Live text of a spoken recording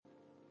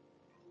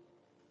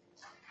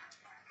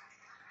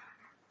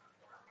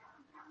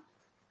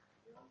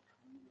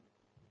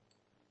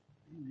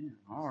Amen.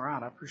 All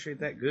right, I appreciate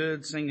that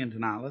good singing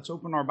tonight. Let's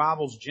open our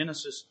Bibles,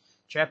 Genesis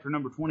chapter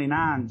number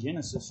 29.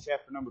 Genesis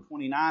chapter number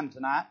 29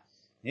 tonight.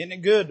 Isn't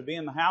it good to be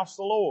in the house of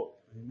the Lord?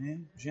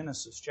 Amen.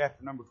 Genesis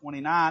chapter number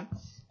 29.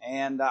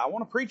 And I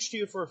want to preach to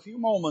you for a few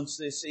moments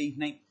this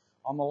evening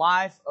on the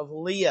life of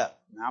Leah.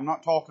 Now, I'm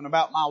not talking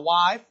about my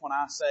wife when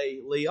I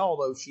say Leah,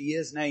 although she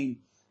is named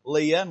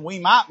Leah, and we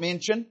might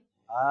mention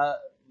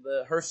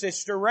her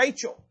sister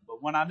Rachel.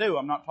 But when I do,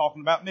 I'm not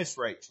talking about Miss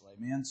Rachel.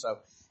 Amen. So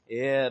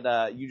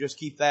you just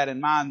keep that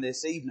in mind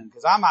this evening,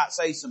 because I might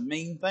say some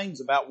mean things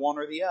about one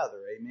or the other.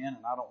 Amen.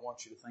 And I don't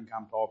want you to think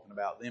I'm talking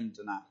about them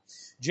tonight.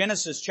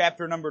 Genesis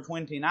chapter number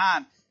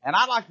 29. And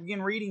I'd like to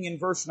begin reading in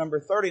verse number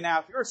 30.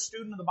 Now, if you're a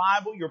student of the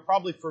Bible, you're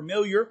probably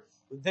familiar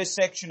with this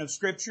section of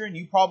Scripture, and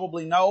you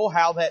probably know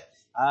how that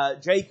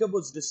Jacob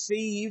was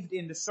deceived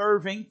into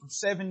serving for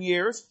 7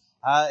 years.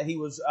 He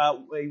was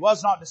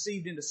not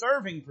deceived into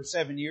serving for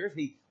 7 years.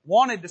 He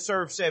wanted to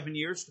serve 7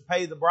 years to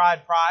pay the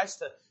bride price,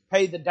 to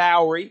pay the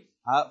dowry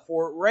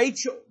for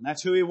Rachel. And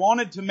that's who he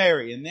wanted to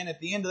marry. And then at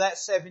the end of that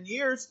 7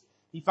 years,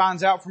 he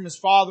finds out from his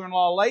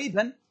father-in-law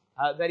Laban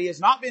that he has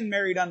not been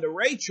married unto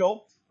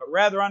Rachel, but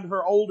rather unto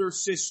her older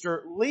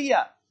sister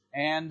Leah.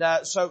 And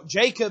so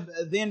Jacob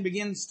then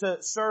begins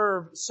to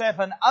serve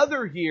 7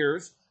 other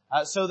years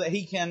so that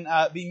he can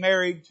be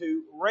married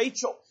to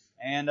Rachel.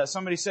 And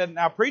somebody said,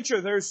 now preacher,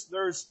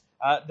 there's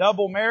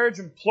double marriage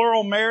and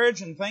plural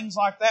marriage and things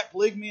like that,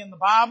 polygamy in the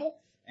Bible.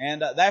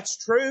 And that's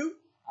true.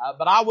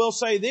 But I will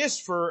say this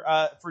for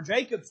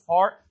Jacob's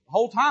part, the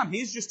whole time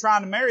he's just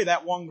trying to marry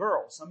that one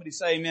girl. Somebody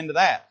say amen to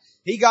that.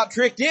 He got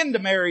tricked into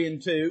marrying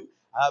 2,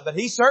 but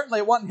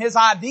it wasn't his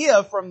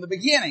idea from the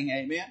beginning,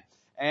 amen.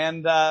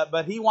 And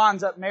but he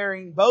winds up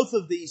marrying both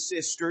of these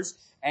sisters,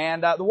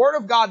 and the Word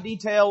of God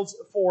details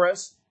for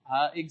us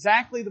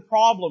exactly the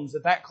problems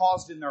that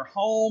caused in their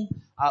home,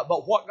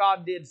 but what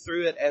God did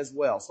through it as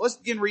well. So let's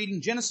begin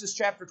reading Genesis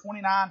chapter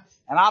 29,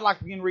 and I'd like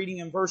to begin reading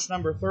in verse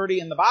number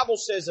 30. And the Bible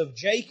says of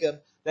Jacob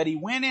that he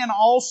went in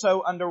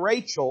also unto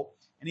Rachel,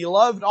 and he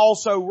loved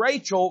also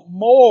Rachel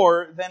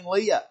more than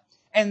Leah,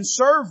 and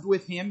served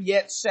with him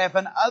yet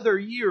 7 other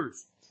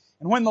years.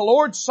 And when the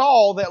Lord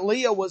saw that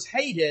Leah was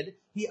hated,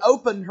 he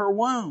opened her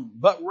womb,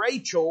 but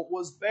Rachel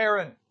was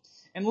barren.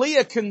 And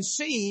Leah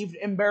conceived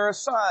and bare a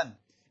son,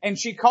 and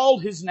she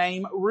called his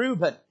name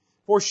Reuben.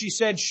 For she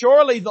said,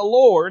 surely the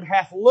Lord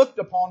hath looked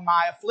upon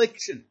my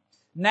affliction.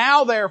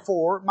 Now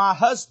therefore my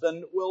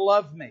husband will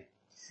love me.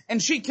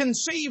 And she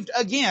conceived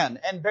again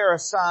and bare a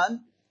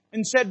son,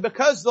 and said,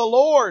 because the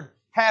Lord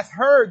hath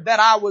heard that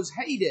I was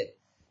hated,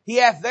 he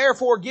hath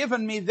therefore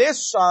given me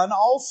this son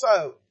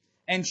also.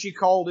 And she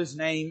called his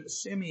name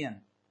Simeon.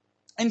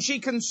 And she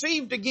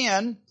conceived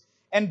again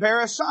and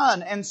bare a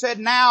son, and said,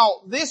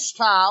 now this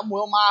time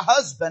will my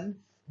husband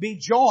be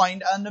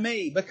joined unto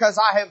me, because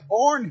I have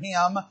borne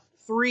him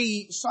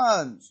 3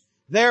 sons.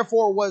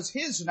 Therefore was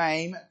his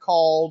name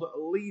called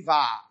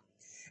Levi.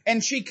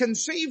 And she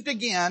conceived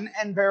again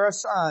and bare a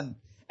son.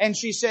 And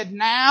she said,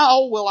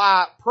 now will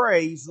I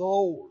praise the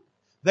Lord.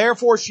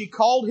 Therefore she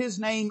called his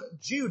name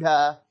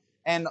Judah,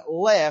 and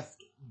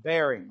left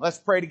bearing. Let's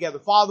pray together.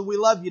 Father, we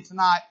love you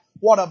tonight.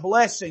 What a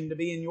blessing to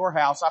be in your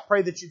house. I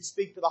pray that you'd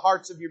speak to the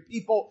hearts of your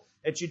people,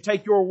 that you'd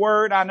take your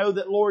word. I know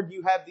that, Lord,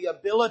 you have the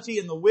ability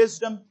and the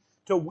wisdom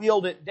to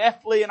wield it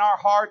deftly in our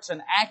hearts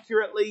and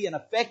accurately and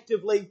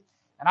effectively.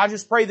 And I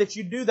just pray that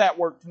you do that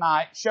work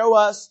tonight. Show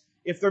us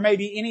if there may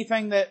be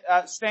anything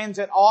that stands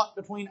at aught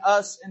between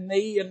us and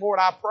thee. And Lord,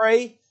 I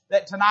pray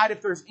that tonight,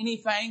 if there's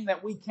anything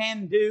that we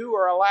can do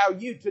or allow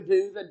you to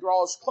do that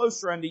draws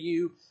closer unto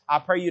you, I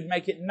pray you'd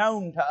make it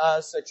known to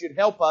us, that you'd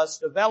help us,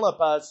 develop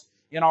us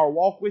in our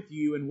walk with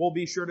you, and we'll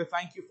be sure to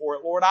thank you for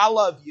it. Lord, I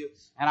love you,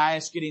 and I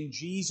ask it in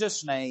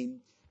Jesus'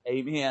 name.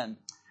 Amen.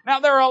 Now,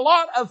 there are a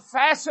lot of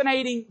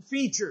fascinating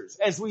features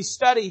as we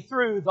study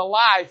through the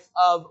life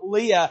of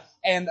Leah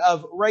and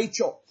of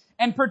Rachel,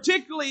 and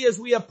particularly as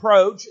we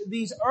approach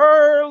these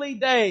early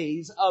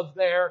days of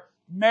their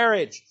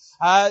marriage.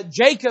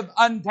 Jacob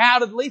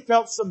undoubtedly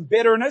felt some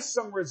bitterness,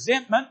 some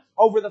resentment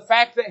over the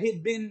fact that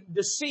he'd been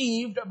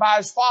deceived by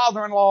his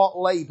father-in-law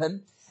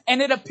Laban.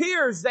 And it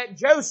appears that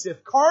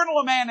Joseph, carnal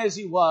a man as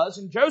he was,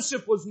 and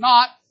Jacob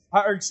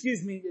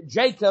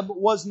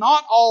was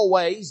not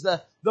always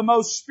the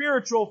most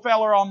spiritual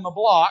feller on the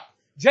block.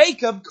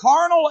 Jacob,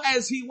 carnal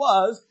as he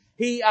was,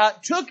 he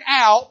took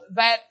out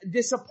that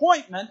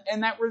disappointment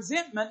and that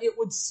resentment, it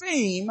would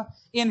seem,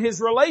 in his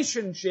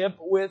relationship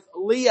with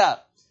Leah.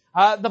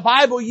 The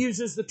Bible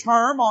uses the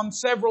term on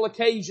several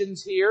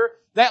occasions here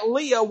that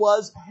Leah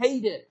was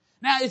hated.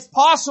 Now, it's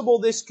possible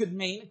this could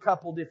mean a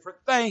couple different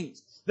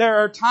things.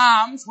 There are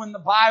times when the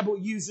Bible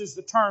uses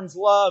the terms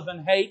love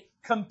and hate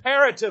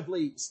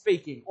comparatively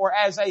speaking, or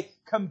as a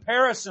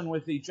comparison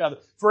with each other.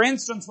 For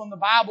instance, when the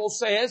Bible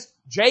says,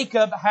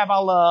 Jacob have I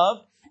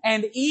loved,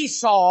 and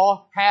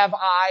Esau have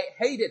I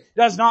hated,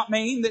 does not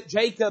mean that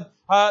Jacob,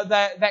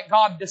 that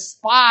God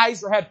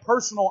despised or had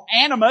personal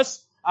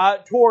animus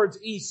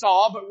towards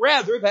Esau, but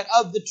rather that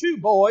of the two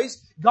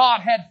boys,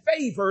 God had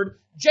favored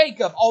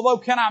Jacob. Although,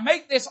 can I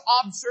make this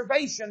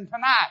observation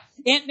tonight?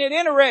 Isn't it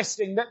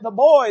interesting that the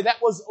boy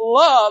that was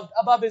loved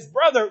above his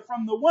brother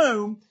from the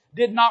womb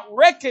did not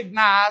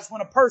recognize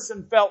when a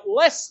person felt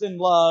less than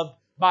loved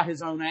by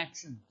his own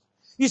actions?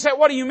 You say,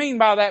 what do you mean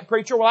by that,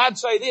 preacher? Well, I'd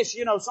say this,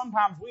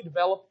 sometimes we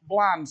develop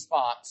blind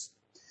spots.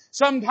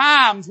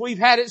 Sometimes we've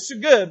had it so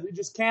good, we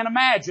just can't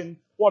imagine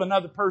what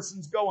another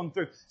person's going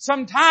through.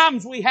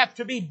 Sometimes we have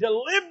to be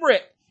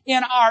deliberate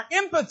in our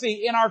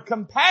empathy, in our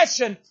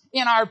compassion,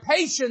 in our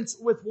patience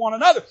with one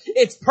another.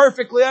 It's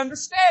perfectly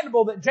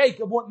understandable that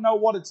Jacob wouldn't know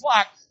what it's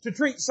like to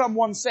treat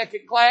someone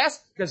second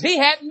class because he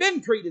hadn't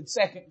been treated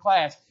second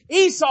class.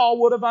 Esau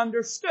would have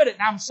understood it.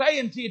 And I'm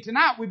saying to you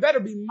tonight, we better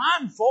be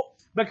mindful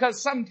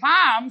because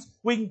sometimes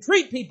we can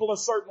treat people a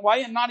certain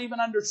way and not even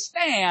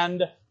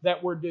understand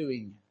that we're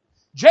doing it.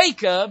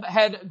 Jacob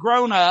had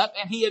grown up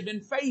and he had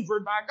been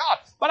favored by God.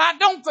 But I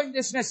don't think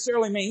this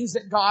necessarily means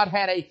that God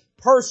had a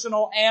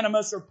personal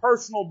animus or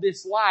personal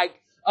dislike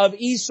of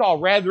Esau.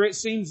 Rather, it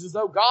seems as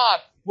though God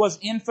was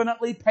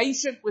infinitely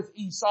patient with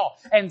Esau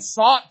and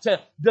sought to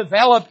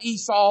develop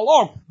Esau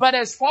along. But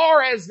as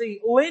far as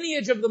the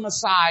lineage of the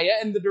Messiah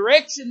and the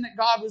direction that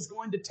God was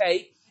going to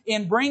take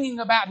in bringing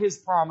about His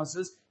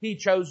promises, He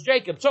chose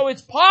Jacob. So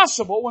it's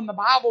possible when the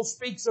Bible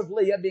speaks of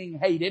Leah being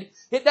hated,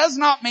 it does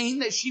not mean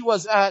that she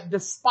was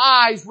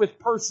despised with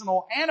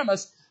personal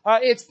animus.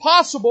 It's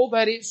possible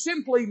that it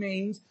simply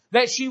means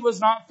that she was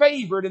not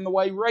favored in the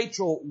way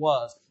Rachel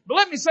was. But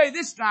let me say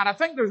this tonight, I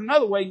think there's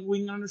another way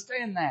we can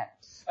understand that.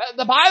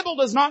 The Bible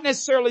does not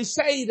necessarily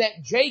say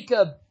that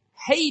Jacob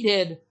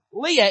hated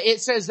Leah.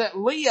 It says that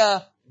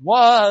Leah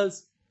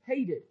was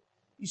hated.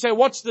 You say,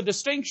 what's the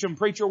distinction,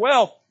 preacher?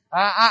 Well,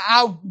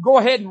 I'll go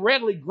ahead and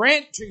readily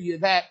grant to you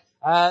that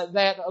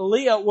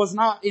Leah was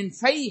not in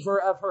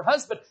favor of her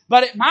husband,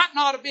 but it might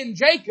not have been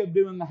Jacob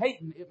doing the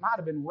hating. It might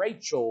have been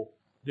Rachel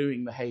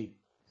doing the hating.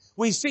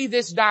 We see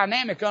this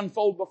dynamic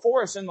unfold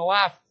before us in the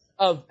life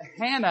of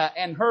Hannah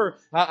and her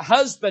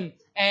husband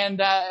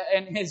and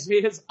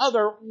his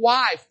other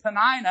wife,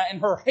 Peninnah,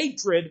 and her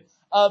hatred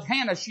of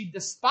Hannah. She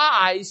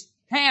despised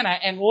Hannah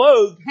and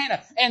loathed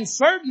Hannah. And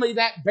certainly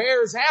that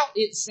bears out,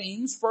 it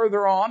seems,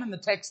 further on in the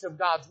text of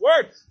God's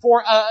Word.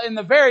 For in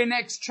the very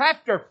next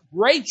chapter,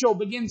 Rachel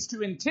begins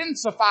to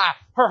intensify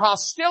her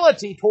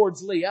hostility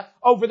towards Leah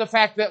over the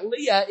fact that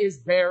Leah is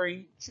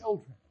bearing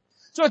children.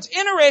 So it's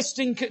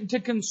interesting to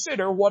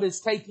consider what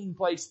is taking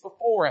place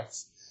before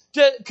us.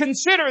 To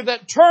consider the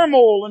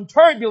turmoil and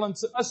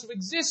turbulence that must have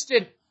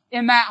existed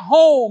in that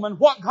home and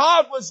what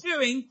God was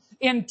doing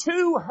in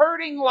two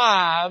hurting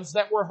lives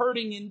that were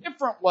hurting in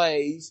different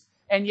ways,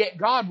 and yet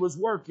God was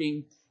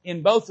working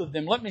in both of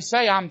them. Let me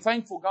say, I'm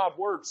thankful God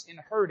works in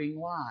hurting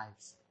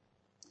lives.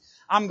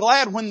 I'm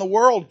glad when the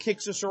world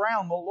kicks us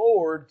around, the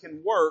Lord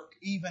can work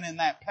even in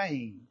that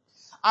pain.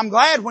 I'm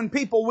glad when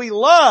people we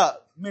love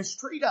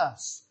mistreat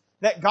us,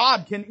 that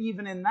God can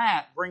even in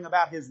that bring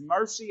about His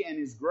mercy and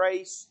His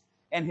grace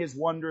and His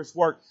wondrous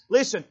work.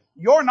 Listen,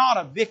 you're not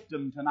a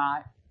victim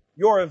tonight.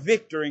 You're a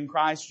victor in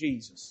Christ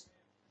Jesus.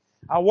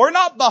 We're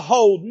not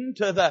beholden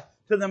to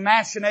the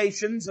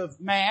machinations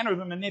of man or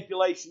the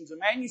manipulations of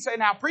man. You say,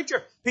 now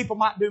preacher, people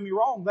might do me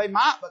wrong. They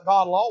might, but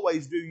God will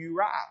always do you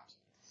right.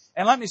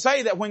 And let me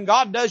say that when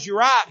God does you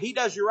right, He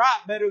does you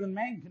right better than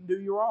man can do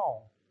you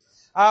wrong.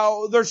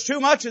 There's too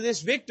much of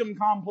this victim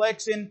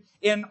complex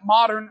in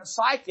modern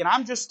psyche. And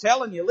I'm just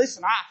telling you,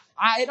 listen,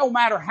 it don't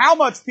matter how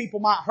much people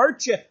might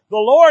hurt you. The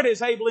Lord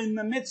is able in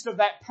the midst of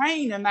that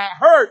pain and that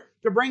hurt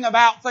to bring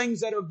about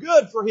things that are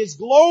good for His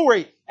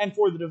glory and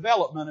for the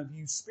development of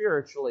you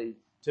spiritually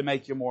to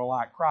make you more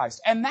like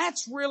Christ. And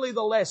that's really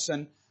the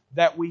lesson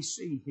that we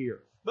see here.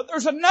 But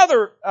there's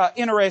another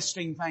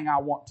interesting thing I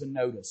want to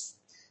notice.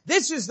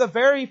 This is the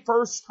very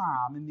first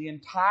time in the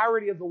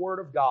entirety of the Word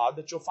of God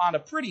that you'll find a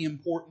pretty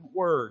important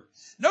word.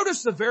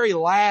 Notice the very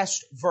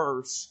last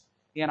verse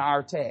in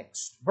our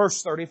text,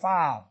 verse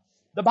 35.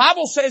 The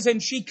Bible says,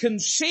 and she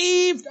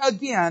conceived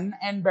again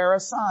and bare a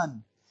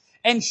son.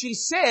 And she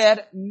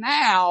said,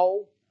 now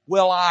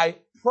will I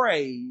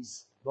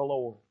praise the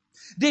Lord.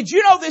 Did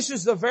you know this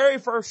is the very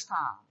first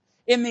time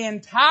in the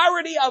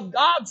entirety of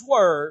God's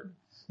Word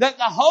that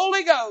the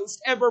Holy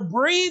Ghost ever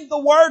breathed the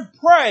word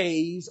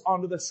praise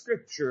onto the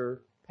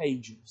Scripture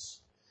pages?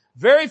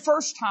 Very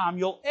first time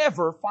you'll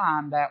ever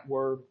find that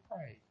word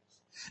praise.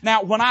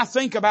 Now, when I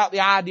think about the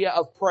idea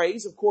of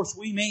praise, of course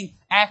we mean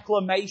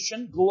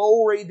acclamation,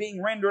 glory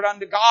being rendered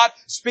unto God,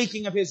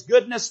 speaking of His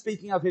goodness,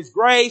 speaking of His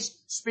grace,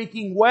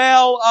 speaking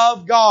well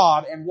of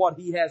God and what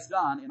He has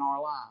done in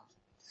our lives.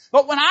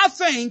 But when I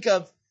think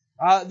of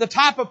the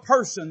type of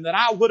person that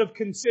I would have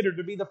considered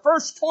to be the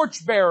first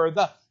torchbearer,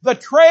 the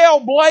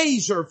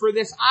trailblazer for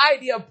this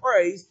idea of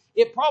praise,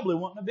 it probably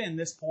wouldn't have been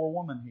this poor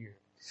woman here.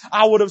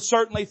 I would have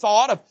certainly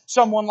thought of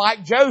someone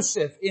like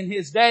Joseph in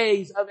his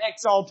days of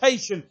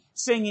exaltation,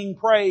 singing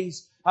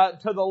praise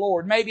to the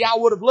Lord. Maybe I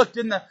would have looked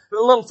a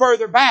little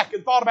further back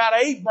and thought about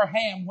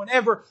Abraham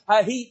whenever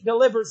he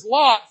delivers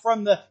Lot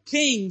from the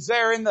kings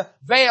there in the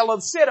Vale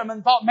of Siddim,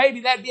 and thought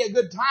maybe that'd be a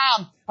good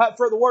time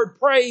for the word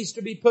praise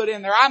to be put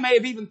in there. I may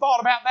have even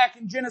thought about back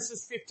in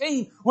Genesis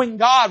 15 when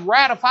God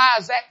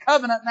ratifies that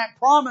covenant and that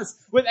promise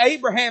with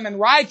Abraham and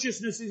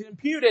righteousness is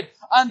imputed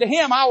unto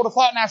him. I would have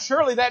thought, now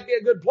surely that'd be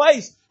a good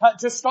place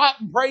to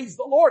stop and praise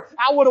the Lord.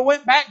 I would have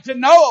went back to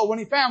Noah when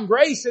he found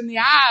grace in the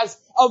eyes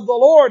of the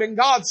Lord and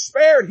God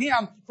spared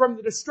him from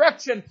the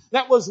destruction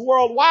that was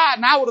worldwide.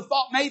 And I would have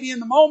thought maybe in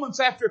the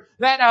moments after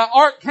that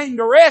ark came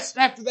to rest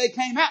and after they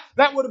came out,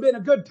 that would have been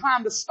a good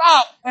time to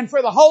stop and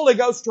for the Holy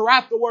Ghost to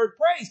write the word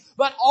praise.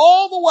 But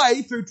all the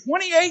way through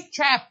 28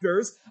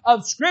 chapters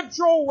of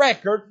scriptural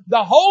record,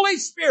 the Holy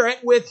Spirit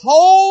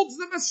withholds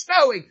the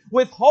bestowing,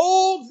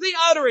 withholds the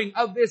uttering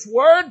of this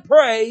word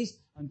praise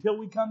until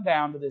we come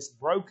down to this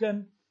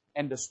broken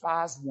and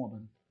despised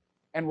woman.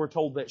 And we're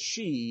told that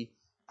she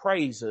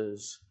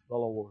praises the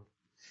Lord.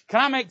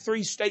 Can I make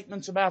 3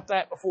 statements about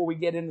that before we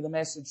get into the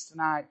message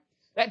tonight?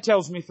 That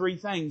tells me 3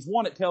 things.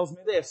 One, it tells me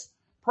this: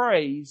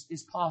 praise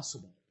is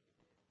possible.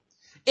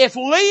 If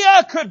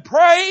Leah could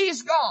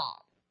praise God,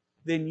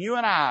 then you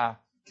and I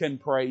can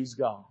praise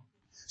God.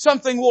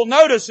 Something we'll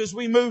notice as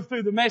we move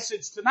through the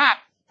message tonight,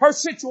 her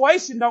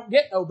situation don't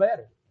get no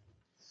better.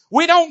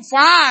 We don't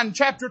find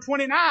chapter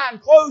 29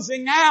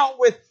 closing out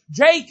with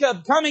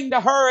Jacob coming to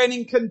her and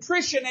in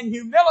contrition and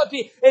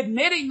humility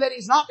admitting that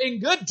he's not been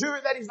good to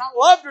her, that he's not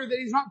loved her, that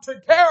he's not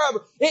took care of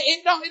her.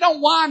 It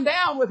don't wind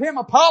down with him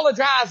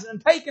apologizing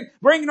and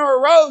bringing her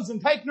a rose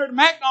and taking her to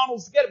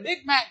McDonald's to get a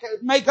Big Mac to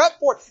make up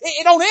for it.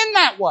 It don't end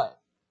that way.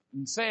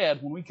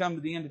 Instead, when we come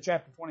to the end of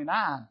chapter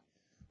 29,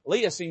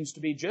 Leah seems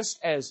to be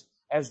just as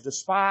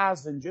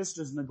despised and just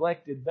as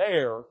neglected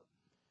there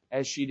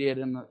as she did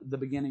in the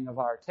beginning of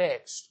our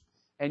text.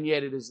 And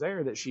yet it is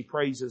there that she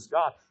praises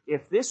God.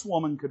 If this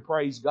woman could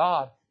praise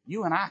God,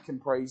 you and I can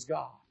praise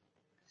God.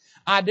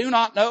 I do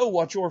not know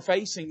what you're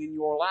facing in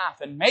your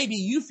life, and maybe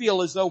you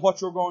feel as though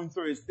what you're going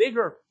through is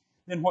bigger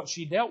than what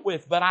she dealt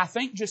with. But I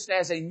think just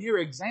as a mere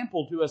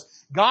example to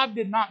us, God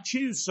did not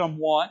choose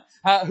someone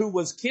who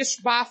was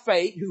kissed by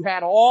fate, who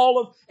had all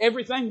of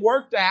everything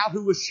worked out,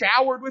 who was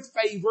showered with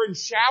favor and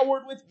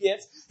showered with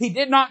gifts. He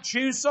did not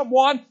choose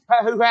someone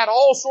who had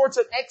all sorts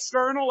of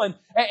external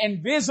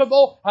and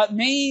visible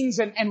means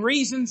and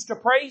reasons to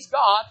praise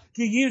God,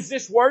 to use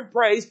this word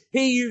praise.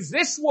 He used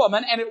this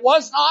woman, and it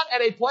was not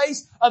at a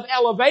place of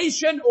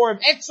elevation or of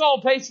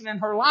exaltation in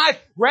her life.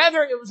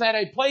 Rather, it was at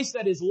a place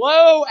that is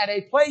low, at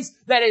a place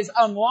that is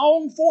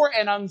unlonged for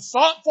and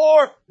unsought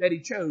for, that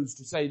he chose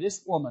to say,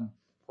 this woman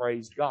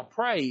praised God.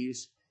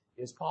 Praise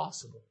is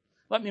possible.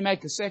 Let me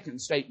make a second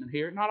statement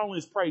here. Not only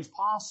is praise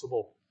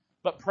possible,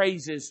 but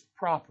praise is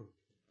proper.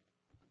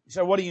 You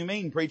say, what do you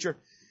mean, preacher?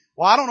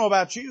 Well, I don't know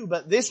about you,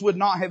 but this would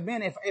not have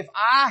been, if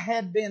I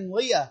had been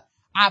Leah,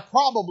 I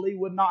probably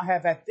would not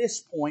have at this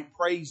point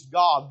praised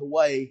God the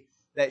way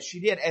that she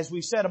did. As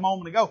we said a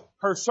moment ago,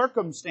 her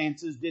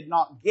circumstances did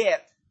not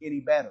get any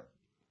better.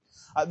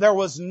 There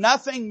was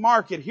nothing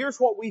marked. Here's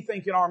what we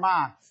think in our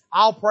mind: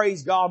 I'll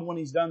praise God when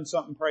He's done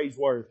something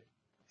praiseworthy.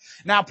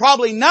 Now,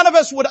 probably none of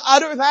us would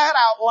utter that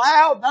out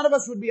loud. None of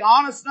us would be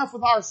honest enough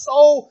with our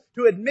soul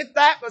to admit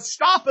that. But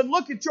stop and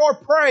look at your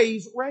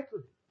praise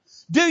record.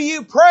 Do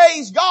you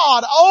praise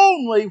God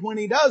only when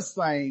He does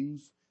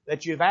things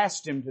that you've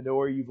asked Him to do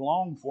or you've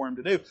longed for Him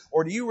to do?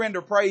 Or do you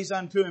render praise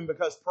unto Him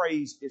because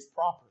praise is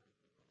proper?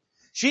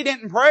 She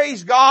didn't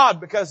praise God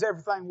because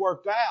everything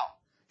worked out.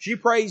 She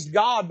praised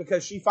God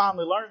because she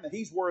finally learned that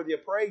He's worthy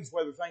of praise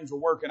whether things are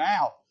working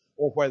out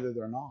or whether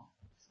they're not.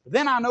 But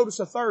then I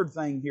notice a third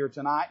thing here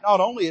tonight. Not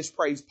only is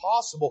praise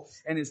possible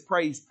and is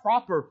praise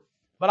proper,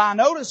 but I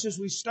notice as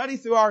we study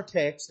through our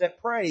text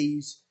that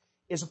praise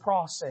is a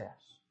process.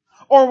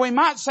 Or we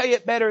might say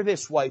it better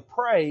this way: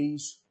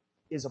 praise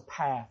is a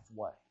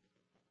pathway.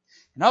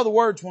 In other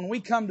words, when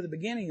we come to the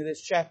beginning of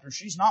this chapter,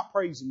 she's not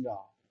praising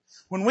God.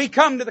 When we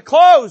come to the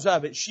close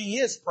of it, she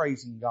is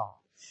praising God.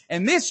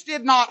 And this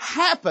did not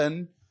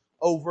happen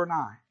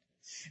overnight.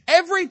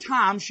 Every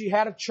time she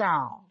had a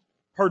child,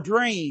 her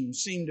dreams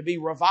seemed to be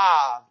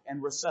revived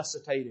and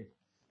resuscitated.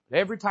 But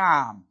every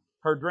time,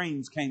 her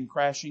dreams came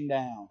crashing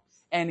down.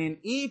 And in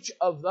each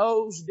of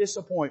those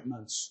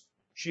disappointments,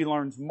 she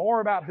learns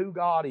more about who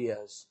God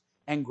is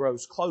and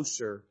grows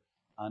closer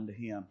unto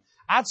Him.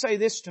 I'd say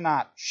this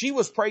tonight: she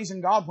was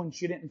praising God when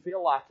she didn't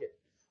feel like it.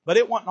 But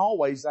it wasn't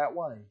always that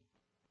way.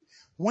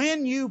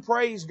 When you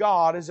praise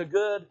God is a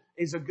good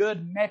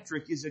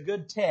metric, is a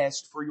good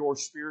test for your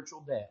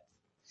spiritual depth.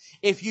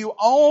 If you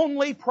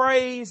only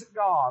praise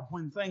God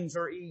when things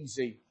are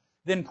easy,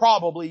 then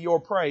probably your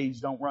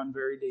praise don't run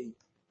very deep.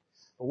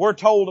 We're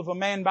told of a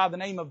man by the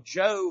name of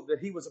Job that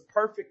he was a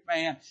perfect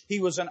man. He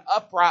was an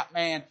upright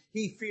man.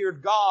 He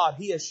feared God.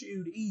 He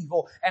eschewed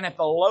evil. And at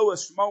the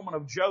lowest moment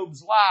of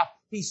Job's life,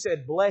 he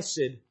said,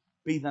 "Blessed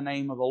be the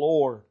name of the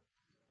Lord."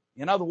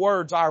 In other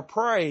words, our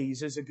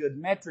praise is a good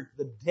metric.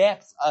 The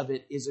depth of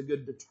it is a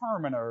good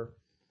determiner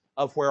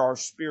of where our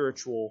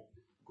spiritual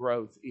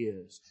growth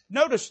is.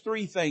 Notice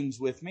three things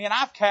with me, and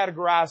I've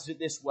categorized it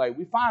this way.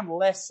 We find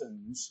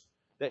lessons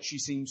that she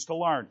seems to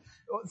learn.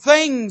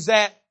 Things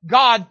that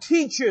God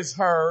teaches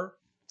her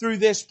through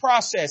this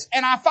process.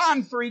 And I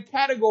find three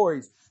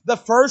categories. The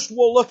first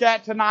we'll look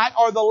at tonight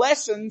are the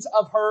lessons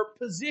of her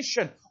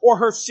position or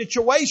her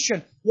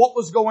situation, what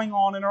was going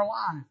on in her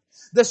life.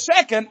 The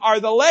second are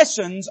the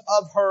lessons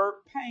of her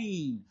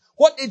pain.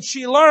 What did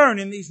she learn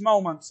in these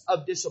moments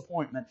of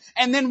disappointment?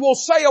 And then we'll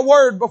say a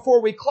word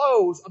before we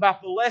close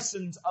about the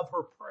lessons of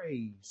her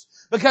praise.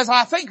 Because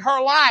I think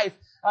her life,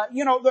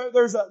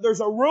 there's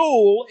a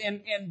rule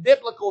in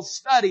biblical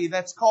study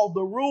that's called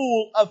the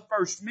rule of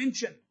first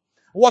mention.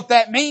 What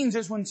that means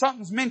is when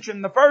something's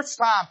mentioned the first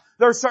time,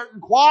 there are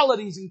certain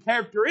qualities and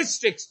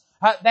characteristics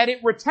that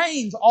it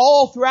retains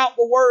all throughout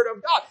the Word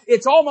of God.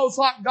 It's almost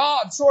like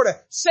God sort of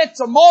sets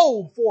a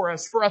mold for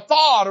us for a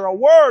thought or a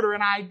word or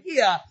an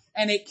idea,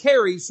 and it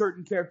carries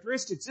certain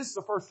characteristics. This is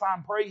the first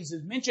time praise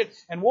is mentioned,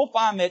 and we'll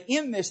find that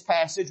in this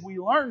passage we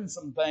learn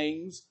some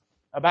things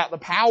about the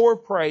power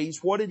of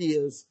praise, what it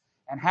is,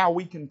 and how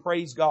we can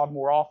praise God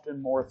more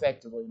often, more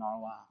effectively in our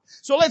lives.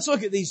 So let's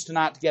look at these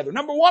tonight together.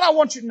 Number one, I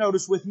want you to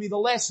notice with me the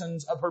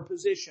lessons of her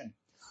position.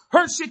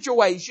 Her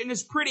situation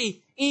is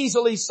pretty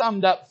easily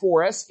summed up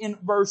for us in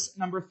verse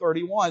number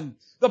 31.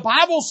 The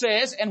Bible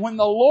says, "And when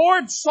the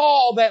Lord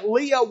saw that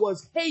Leah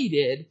was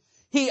hated,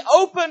 He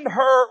opened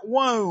her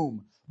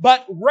womb,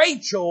 but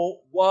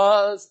Rachel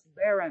was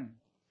barren."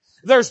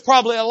 There's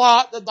probably a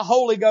lot that the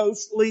Holy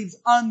Ghost leaves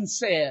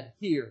unsaid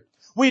here.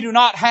 We do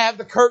not have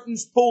the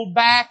curtains pulled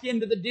back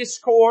into the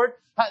discord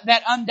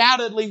that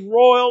undoubtedly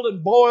roiled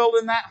and boiled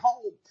in that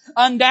home.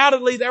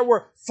 Undoubtedly there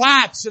were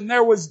fights and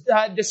there was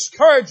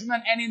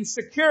discouragement and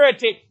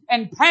insecurity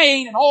and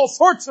pain and all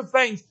sorts of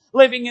things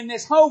living in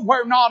this home,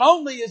 where not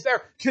only is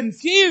there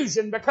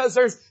confusion because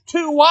there's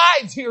two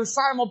wives here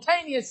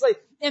simultaneously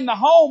in the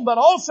home, but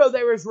also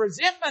there is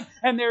resentment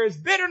and there is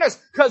bitterness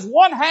because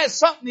one has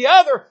something the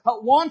other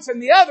wants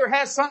and the other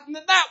has something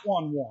that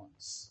one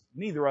wants.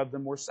 Neither of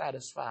them were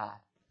satisfied.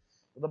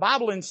 The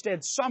Bible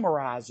instead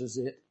summarizes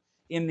it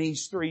in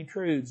these three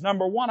truths.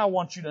 Number one, I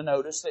want you to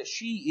notice that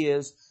she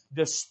is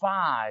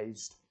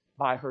despised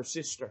by her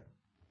sister.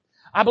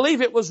 I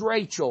believe it was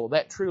Rachel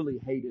that truly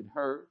hated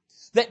her,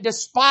 that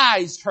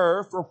despised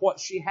her for what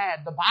she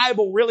had. The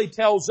Bible really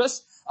tells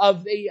us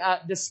of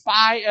the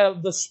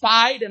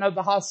spite and of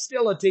the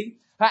hostility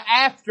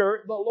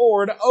after the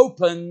Lord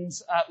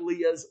opens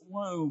Leah's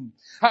womb.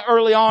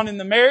 Early on in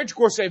the marriage, of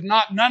course,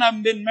 none of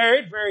them been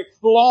married very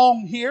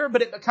long here,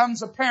 but it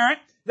becomes apparent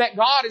that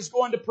God is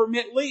going to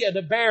permit Leah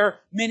to bear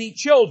many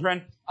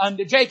children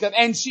unto Jacob.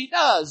 And she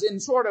does in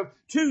sort of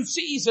two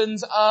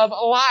seasons of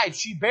life.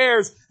 She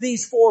bears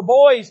these 4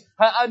 boys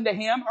unto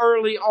him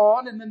early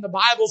on, and then the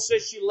Bible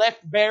says she left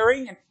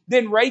bearing, and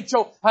then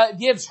Rachel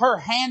gives her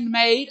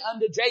handmaid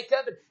unto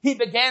Jacob, and he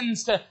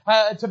begins to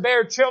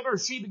bear children.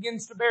 She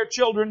begins to bear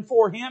children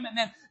for him, and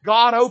then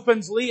God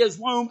opens Leah's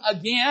womb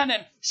again,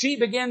 and she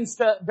begins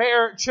to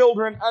bear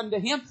children unto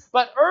him.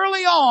 But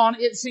early on,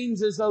 it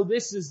seems as though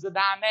this is the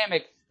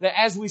dynamic that,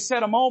 as we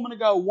said a moment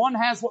ago, one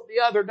has what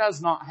the other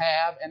does not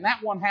have, and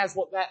that one has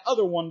what that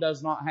other one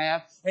does not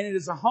have, and it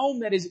is a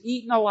home that is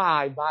eaten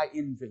alive by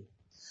envy.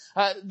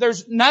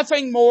 There's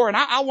nothing more, and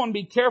I want to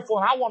be careful,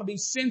 and I want to be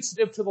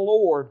sensitive to the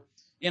Lord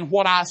in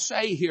what I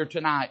say here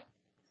tonight.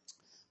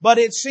 But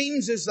it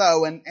seems as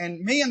though, and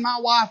me and my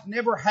wife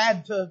never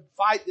had to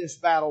fight this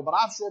battle, but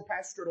I've sure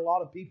pastored a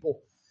lot of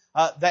people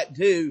that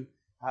do.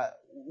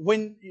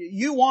 When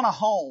you want a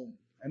home,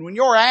 and when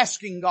you're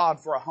asking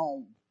God for a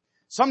home,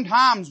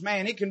 sometimes,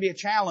 man, it can be a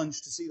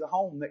challenge to see the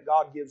home that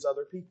God gives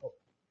other people.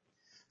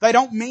 They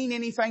don't mean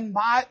anything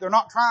by it. They're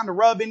not trying to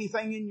rub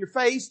anything in your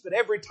face, but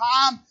every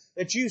time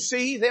that you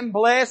see them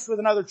blessed with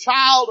another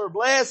child or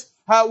blessed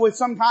with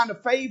some kind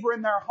of favor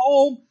in their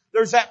home,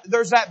 there's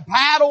that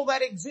battle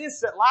that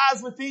exists that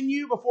lies within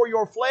you before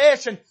your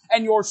flesh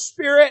and your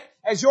spirit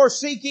as you're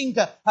seeking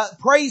to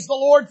praise the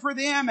Lord for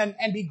them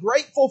and be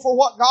grateful for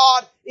what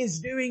God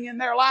is doing in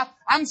their life.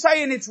 I'm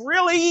saying it's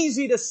really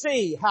easy to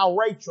see how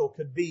Rachel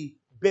could be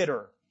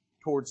bitter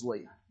towards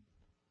Leah.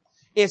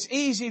 It's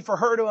easy for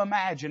her to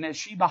imagine as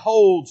she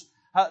beholds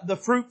the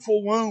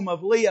fruitful womb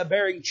of Leah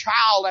bearing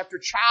child after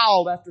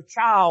child after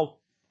child,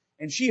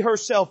 and she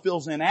herself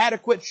feels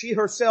inadequate. She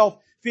herself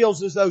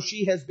feels as though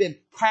she has been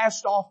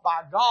cast off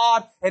by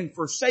God and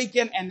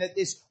forsaken, and that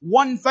this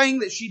one thing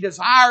that she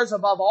desires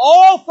above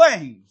all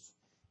things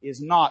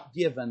is not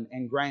given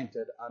and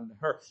granted unto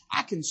her.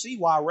 I can see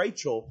why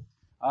Rachel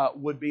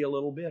would be a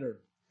little bitter.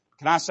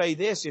 Can I say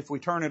this? If we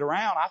turn it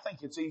around, I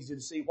think it's easy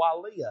to see why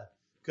Leah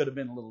could have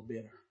been a little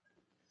bitter.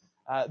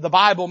 The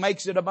Bible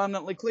makes it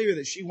abundantly clear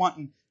that she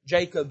wasn't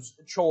Jacob's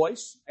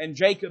choice, and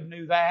Jacob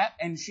knew that,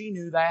 and she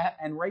knew that,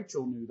 and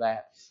Rachel knew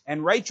that.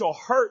 And Rachel,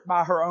 hurt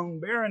by her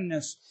own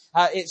barrenness,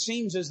 it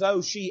seems as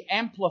though she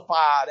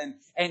amplified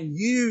and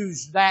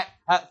used that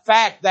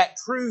fact, that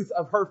truth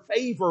of her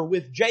favor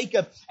with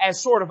Jacob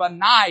as sort of a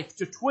knife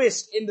to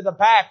twist into the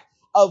back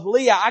of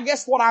Leah. I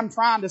guess what I'm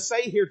trying to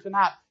say here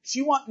tonight,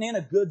 she wasn't in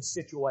a good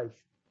situation.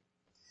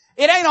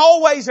 It ain't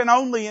always and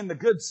only in the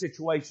good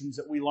situations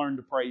that we learn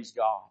to praise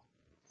God.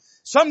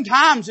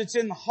 Sometimes it's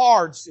in the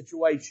hard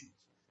situations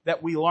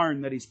that we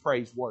learn that He's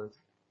praiseworthy.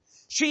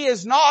 She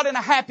is not in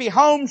a happy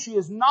home. She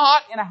is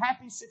not in a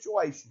happy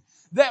situation.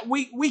 That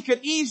we could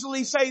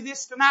easily say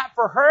this tonight,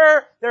 for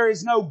her, there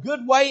is no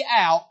good way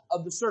out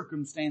of the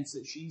circumstance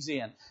that she's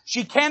in.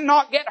 She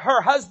cannot get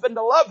her husband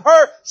to love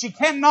her. She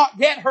cannot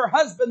get her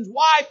husband's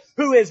wife,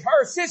 who is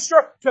her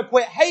sister, to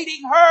quit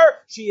hating her.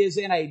 She is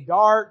in a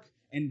dark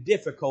and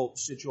difficult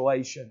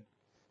situation.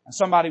 And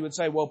somebody would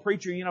say, well,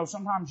 preacher,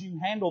 sometimes you can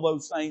handle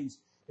those things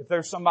if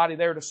there's somebody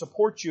there to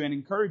support you and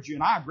encourage you.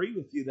 And I agree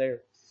with you there.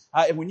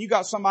 And when you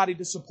got somebody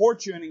to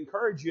support you and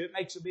encourage you, it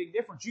makes a big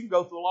difference. You can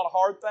go through a lot of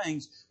hard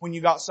things when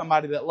you got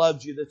somebody that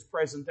loves you that's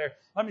present there.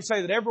 Let me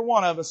say that every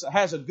one of us that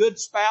has a good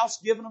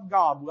spouse given of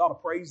God, we ought to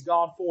praise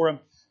God for him.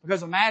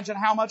 Because imagine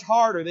how much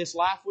harder this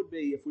life would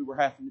be if we were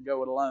having to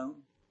go it alone.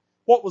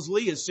 What was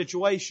Leah's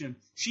situation?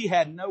 She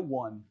had no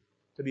one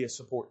to be a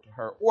support to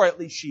her, or at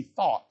least she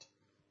thought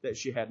that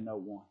she had no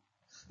one.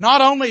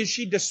 Not only is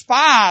she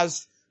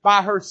despised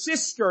by her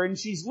sister, and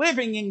she's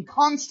living in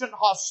constant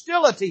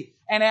hostility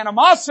and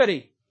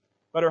animosity,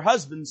 but her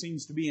husband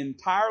seems to be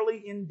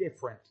entirely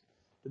indifferent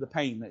to the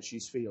pain that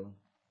she's feeling.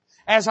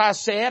 As I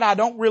said, I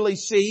don't really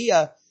see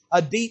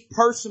a deep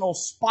personal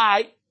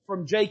spite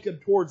from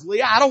Jacob towards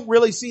Leah. I don't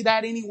really see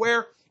that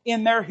anywhere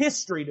in their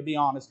history, to be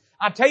honest.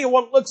 I tell you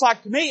what it looks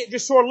like to me. It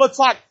just sort of looks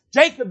like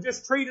Jacob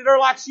just treated her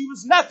like she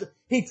was nothing.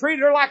 He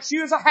treated her like she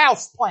was a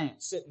house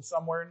plant sitting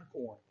somewhere in the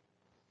corner.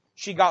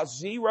 She got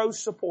zero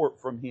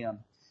support from him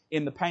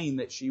in the pain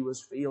that she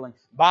was feeling.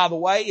 By the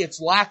way, it's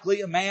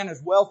likely a man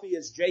as wealthy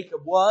as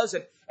Jacob was,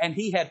 and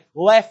he had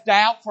left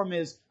out from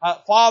his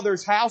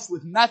father's house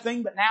with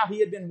nothing, but now he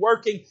had been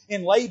working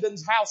in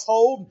Laban's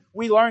household.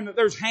 We learn that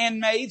there's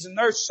handmaids and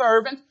there's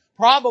servants.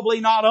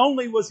 Probably not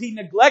only was he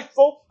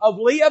neglectful of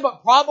Leah,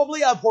 but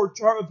probably of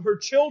her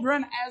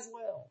children as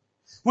well.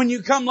 When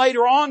you come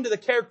later on to the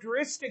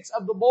characteristics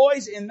of the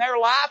boys in their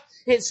life,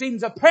 it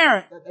seems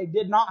apparent that they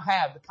did not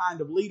have the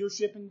kind of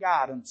leadership and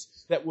guidance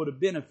that would have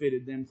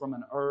benefited them from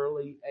an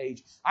early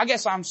age. I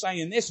guess I'm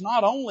saying this,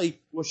 not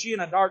only was she in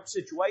a dark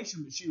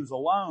situation, but she was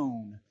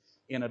alone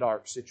in a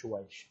dark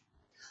situation.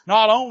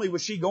 Not only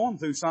was she going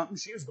through something,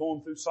 she was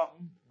going through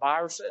something by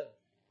herself.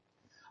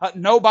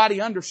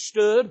 Nobody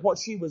understood what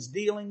she was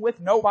dealing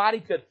with. Nobody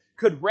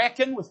could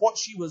reckon with what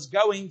she was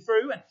going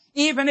through. And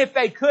even if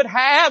they could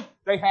have,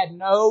 they had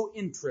no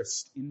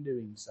interest in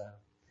doing so.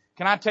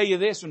 Can I tell you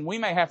this? And we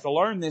may have to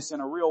learn this in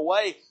a real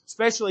way,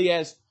 especially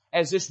as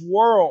this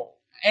world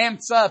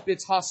amps up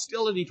its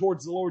hostility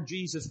towards the Lord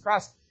Jesus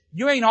Christ.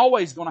 You ain't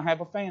always going to have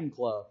a fan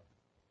club.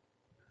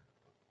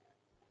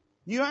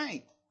 You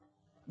ain't.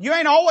 You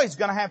ain't always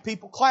going to have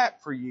people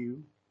clap for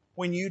you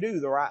when you do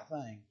the right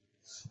thing.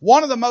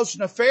 One of the most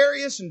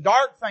nefarious and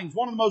dark things,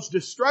 one of the most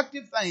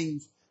destructive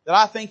things that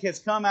I think has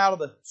come out of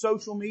the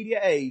social media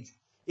age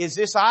is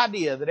this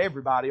idea that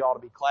everybody ought to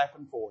be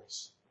clapping for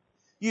us.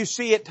 You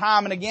see it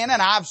time and again,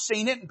 and I've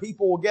seen it, and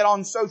people will get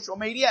on social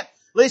media.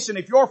 Listen,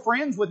 if you're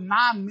friends with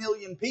 9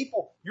 million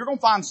people, you're going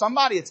to find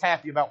somebody that's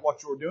happy about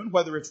what you're doing,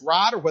 whether it's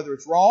right or whether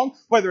it's wrong,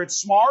 whether it's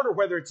smart or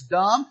whether it's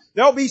dumb.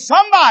 There'll be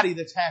somebody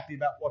that's happy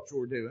about what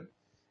you're doing.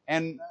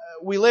 And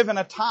we live in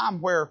a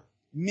time where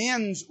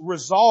men's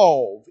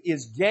resolve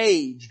is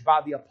gauged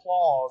by the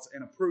applause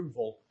and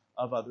approval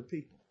of other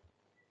people.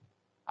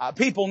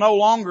 People no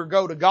longer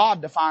go to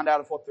God to find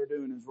out if what they're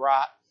doing is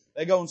right.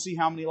 They go and see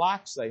how many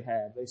likes they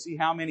have. They see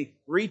how many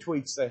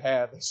retweets they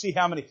have. They see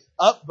how many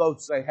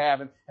upvotes they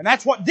have. And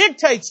that's what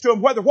dictates to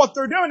them whether what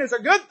they're doing is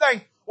a good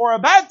thing or a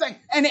bad thing.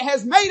 And it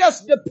has made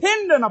us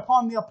dependent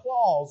upon the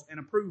applause and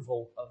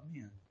approval of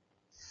men.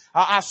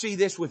 I see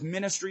this with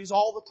ministries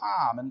all the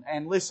time.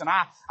 And listen,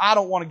 I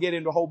don't want to get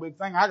into a whole big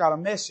thing. I got a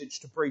message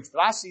to preach.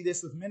 But I see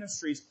this with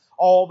ministries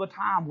all the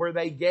time where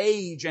they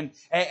gauge and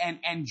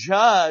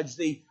judge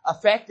the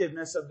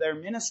effectiveness of their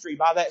ministry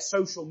by that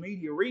social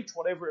media reach,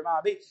 whatever it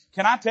might be.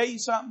 Can I tell you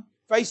something?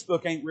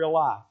 Facebook ain't real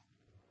life.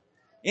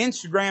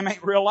 Instagram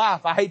ain't real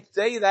life. I hate to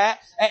tell you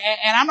that.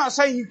 And I'm not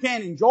saying you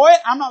can't enjoy it.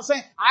 I'm not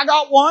saying I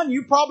got one.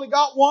 You probably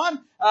got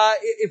one.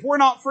 If we're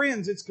not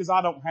friends, it's because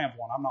I don't have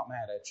one. I'm not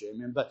mad at you.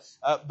 Amen.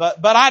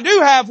 But I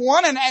do have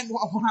one. And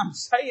what I'm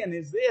saying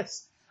is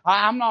this.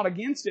 I'm not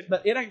against it,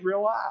 but it ain't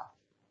real life.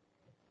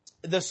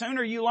 The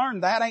sooner you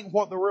learn that ain't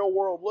what the real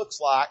world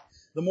looks like,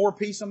 the more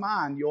peace of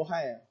mind you'll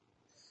have.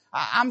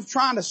 I'm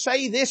trying to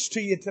say this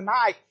to you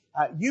tonight.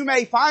 You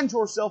may find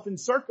yourself in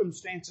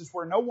circumstances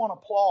where no one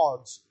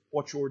applauds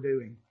what you're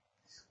doing,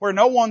 where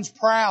no one's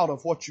proud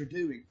of what you're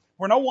doing,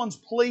 where no one's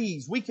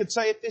pleased. We could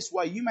say it this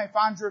way. You may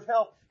find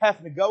yourself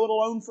having to go it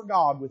alone for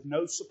God with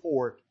no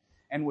support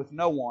and with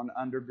no one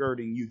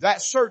undergirding you.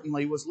 That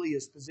certainly was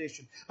Leah's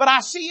position. But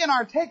I see in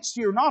our text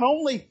here, not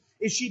only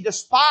is she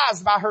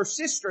despised by her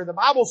sister, the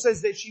Bible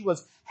says that she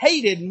was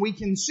hated, and we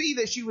can see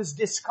that she was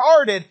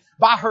discarded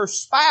by her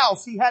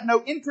spouse. He had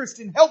no interest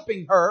in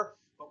helping her.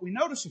 But we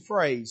notice a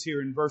phrase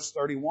here in verse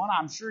 31.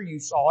 I'm sure you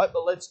saw it,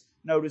 but let's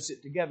notice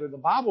it together. The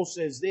Bible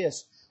says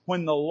this,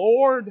 when the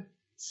Lord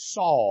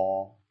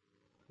saw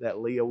that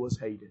Leah was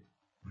hated.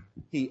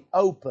 He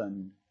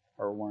opened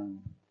her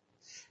womb.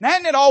 Now,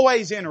 isn't it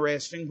always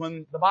interesting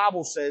when the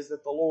Bible says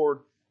that the Lord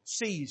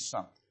sees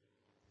something,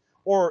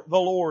 or the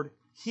Lord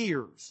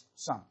hears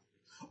something,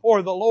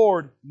 or the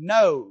Lord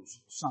knows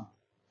something?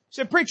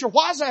 You say, preacher,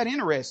 why is that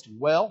interesting?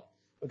 Well,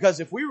 because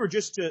if we were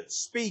just to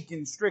speak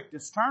in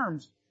strictest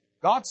terms,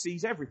 God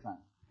sees everything.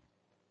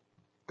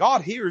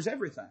 God hears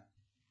everything.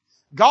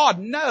 God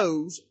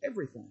knows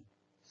everything.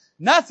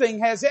 Nothing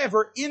has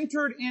ever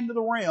entered into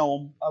the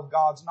realm of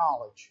God's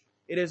knowledge.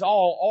 It has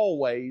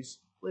always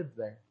lived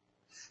there.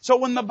 So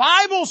when the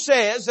Bible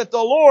says that the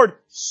Lord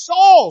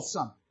saw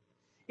something,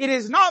 it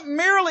is not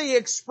merely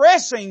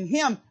expressing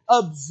Him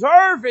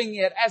observing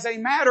it as a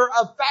matter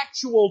of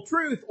factual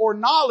truth or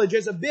knowledge,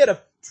 as a bit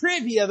of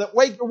trivia that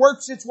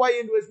works its way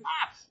into His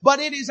mind, but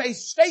it is a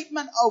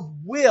statement of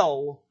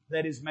will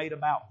that is made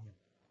about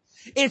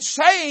Him. It's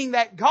saying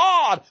that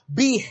God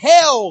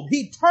beheld,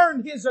 He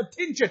turned His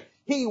attention,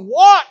 He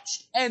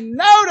watched and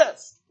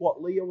noticed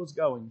what Leah was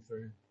going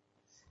through.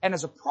 And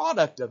as a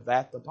product of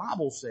that, the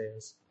Bible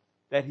says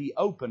that He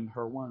opened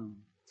her womb.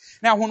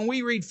 Now, when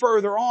we read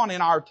further on in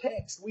our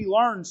text, we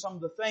learn some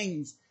of the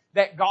things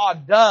that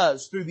God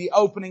does through the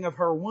opening of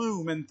her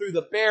womb and through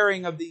the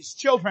bearing of these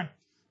children.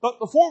 But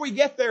before we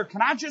get there,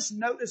 can I just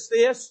notice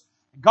this?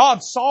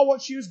 God saw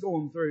what she was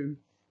going through.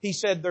 He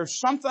said, there's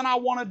something I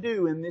want to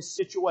do in this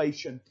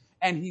situation.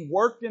 And He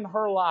worked in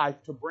her life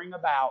to bring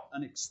about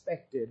an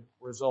expected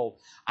result.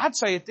 I'd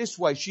say it this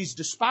way. She's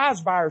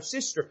despised by her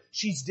sister.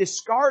 She's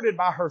discarded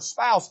by her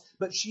spouse.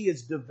 But she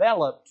is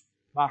developed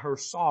by her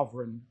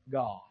sovereign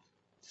God.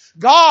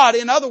 God,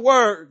 in other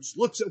words,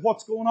 looks at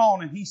what's going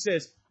on and He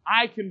says,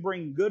 I can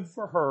bring good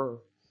for her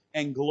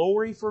and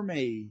glory for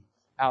me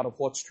out of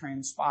what's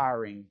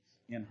transpiring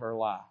in her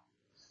life.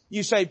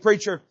 You say,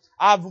 preacher,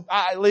 I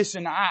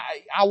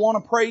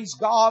want to praise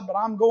God, but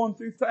I'm going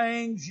through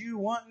things you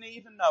wouldn't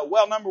even know.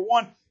 Well, number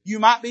one, you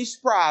might be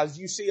surprised.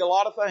 You see a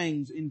lot of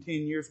things in 10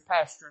 years of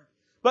pastoring.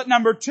 But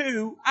number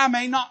two, I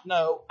may not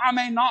know. I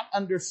may not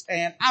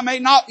understand. I may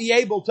not be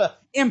able to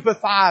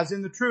empathize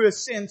in the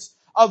truest sense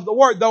of the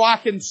word. Though I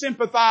can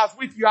sympathize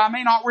with you, I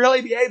may not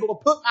really be able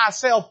to put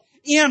myself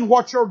in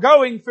what you're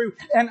going through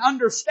and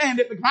understand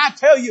it. But can I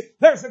tell you,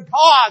 there's a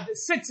God that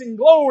sits in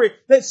glory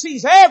that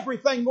sees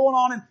everything going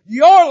on in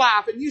your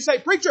life. And you say,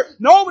 preacher,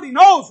 nobody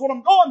knows what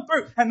I'm going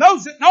through. And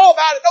those that know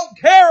about it don't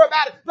care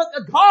about it. But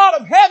the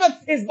God of heaven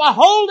is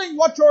beholding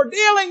what you're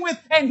dealing with,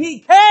 and He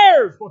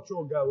cares what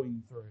you're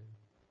going through.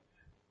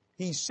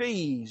 He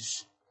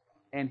sees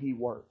and He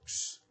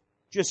works,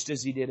 just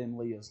as He did in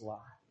Leah's life.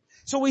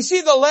 So we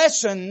see the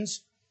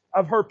lessons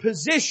of her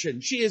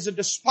position. She is a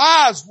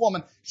despised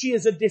woman. She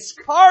is a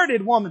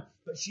discarded woman,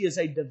 but she is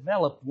a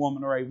developed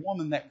woman, or a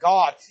woman that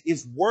God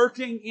is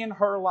working in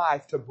her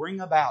life to bring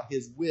about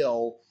His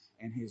will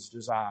and His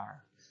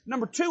desire.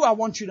 Number two, I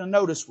want you to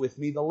notice with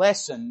me the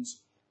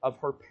lessons of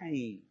her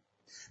pain.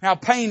 Now,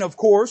 pain, of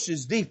course,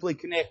 is deeply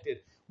connected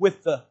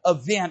with the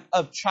event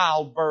of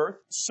childbirth,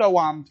 so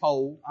I'm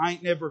told. I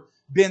ain't never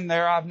been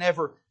there. I've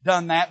never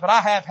done that, but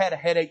I have had a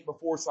headache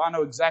before, so I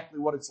know exactly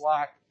what it's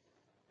like.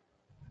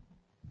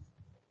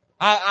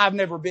 I've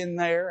never been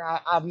there.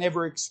 I've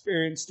never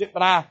experienced it,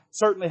 but I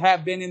certainly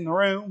have been in the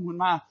room when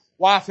my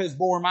wife has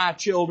borne my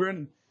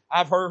children.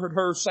 I've heard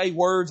her say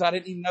words I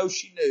didn't even know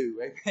she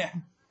knew.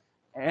 Amen.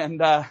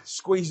 And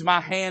squeezed my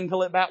hand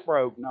till it about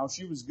broke. No,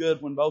 she was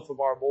good when both of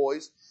our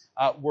boys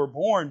were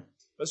born.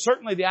 But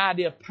certainly the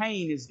idea of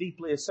pain is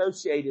deeply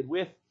associated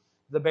with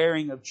the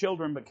bearing of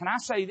children. But can I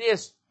say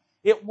this?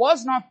 It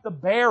was not the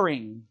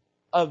bearing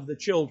of the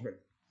children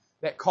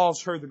that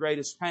caused her the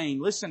greatest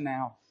pain. Listen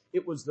now.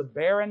 It was the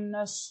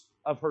barrenness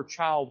of her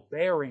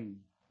childbearing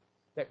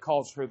that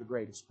caused her the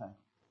greatest pain.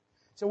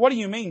 So what do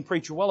you mean,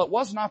 preacher? Well, it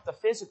was not the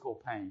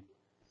physical pain,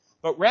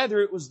 but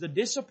rather it was the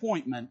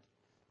disappointment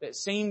that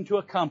seemed to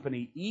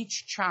accompany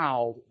each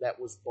child that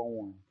was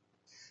born.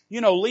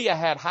 You know, Leah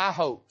had high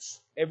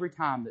hopes every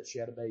time that she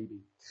had a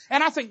baby.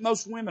 And I think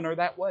most women are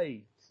that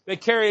way. They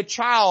carry a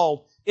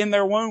child in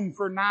their womb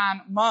for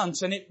 9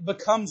 months and it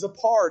becomes a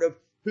part of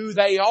who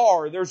they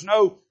are. There's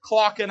no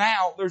clocking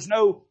out. There's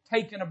no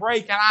taking a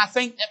break. And I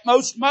think that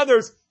most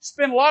mothers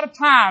spend a lot of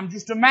time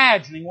just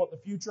imagining what the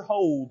future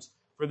holds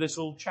for this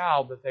little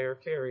child that they are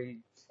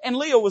carrying. And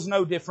Leah was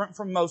no different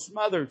from most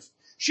mothers.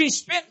 She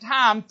spent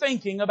time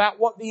thinking about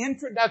what the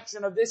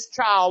introduction of this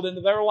child into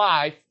their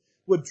life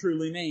would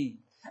truly mean.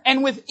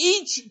 And with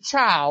each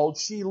child,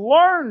 she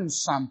learned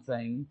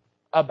something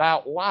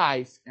about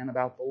life and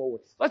about the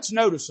Lord. Let's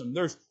notice them.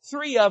 There's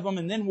 3 of them,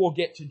 and then we'll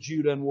get to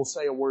Judah and we'll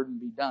say a word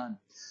and be done.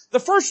 The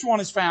first one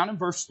is found in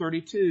verse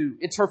 32.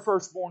 It's her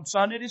firstborn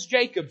son. It is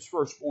Jacob's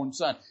firstborn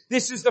son.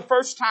 This is the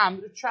first time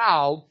that a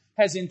child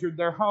has entered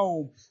their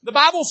home. The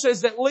Bible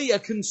says that Leah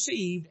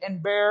conceived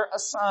and bare a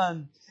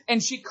son,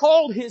 and she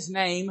called his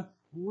name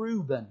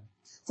Reuben.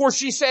 For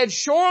she said,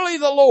 surely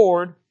the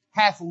Lord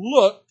hath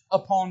looked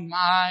upon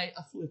my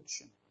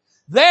affliction.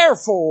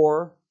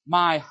 Therefore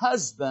my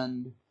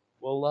husband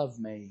will love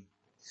me.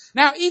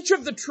 Now, each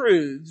of the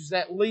truths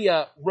that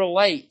Leah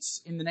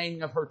relates in the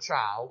naming of her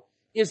child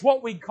is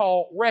what we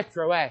call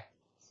retroactive.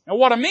 Now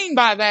what I mean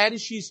by that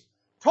is she's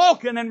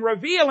talking and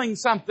revealing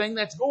something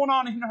that's going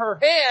on in her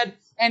head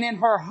and in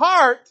her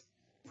heart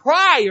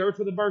prior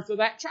to the birth of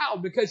that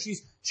child, because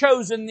she's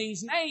chosen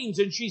these names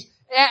and she's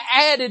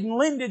added and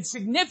lended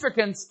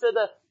significance to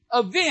the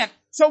event.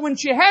 So when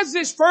she has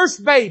this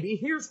first baby,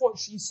 here's what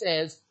she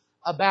says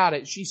about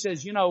it. She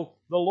says, you know,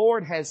 the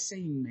Lord has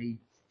seen me.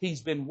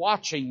 He's been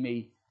watching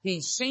me.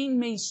 He's seen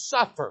me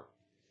suffer.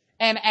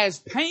 And as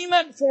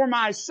payment for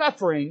my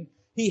suffering,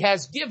 He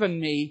has given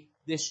me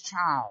this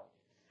child.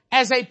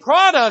 As a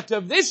product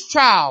of this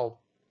child,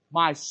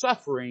 my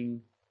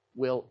suffering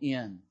will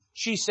end.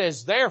 She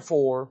says,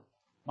 therefore,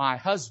 my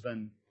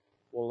husband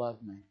will love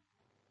me.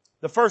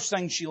 The first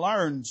thing she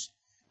learns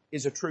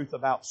is a truth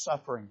about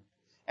suffering.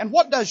 And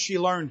what does she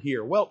learn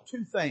here? Well,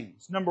 two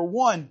things. Number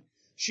one,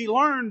 she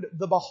learned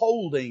the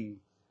beholding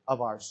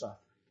of our suffering.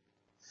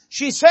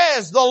 She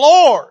says, the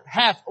Lord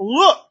hath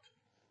looked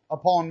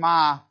upon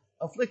my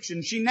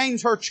affliction. She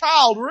names her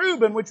child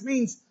Reuben, which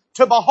means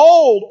to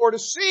behold or to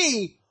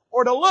see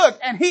or to look.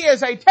 And he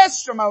is a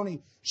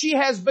testimony. She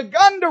has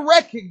begun to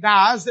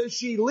recognize that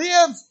she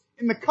lives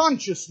in the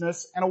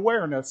consciousness and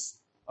awareness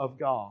of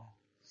God.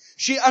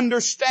 She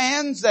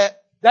understands that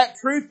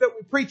truth that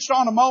we preached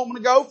on a moment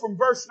ago from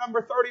verse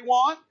number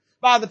 31.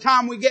 By the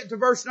time we get to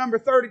verse number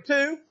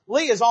 32,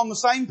 Leah's on the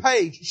same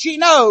page. She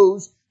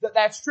knows that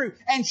that's true.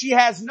 And she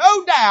has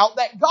no doubt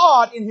that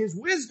God, in His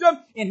wisdom,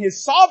 in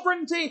His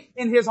sovereignty,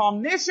 in His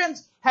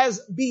omniscience, has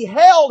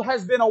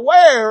been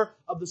aware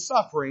of the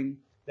suffering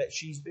that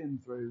she's been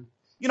through.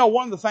 You know,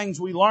 one of the things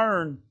we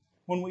learn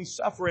when we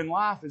suffer in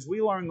life is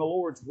we learn the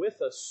Lord's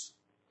with us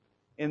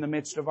in the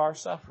midst of our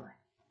suffering.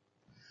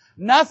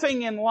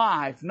 Nothing in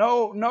life,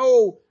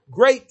 no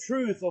great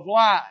truth of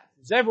life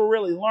is ever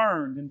really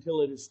learned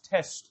until it is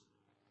tested.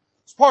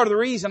 It's part of the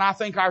reason I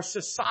think our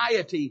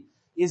society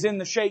is in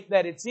the shape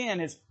that it's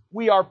in, is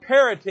we are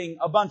parroting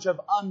a bunch of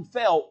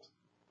unfelt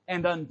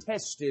and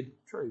untested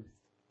truth.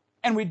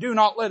 And we do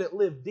not let it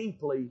live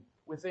deeply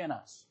within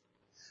us.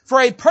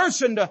 For a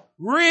person to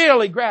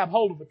really grab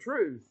hold of the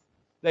truth,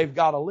 they've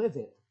got to live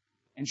it.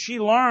 And she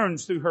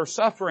learns through her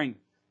suffering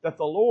that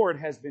the Lord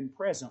has been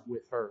present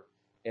with her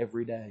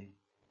every day.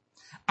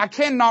 I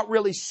cannot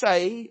really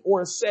say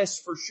or assess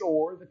for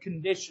sure the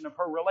condition of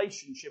her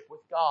relationship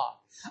with God.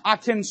 I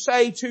can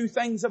say two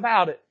things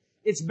about it.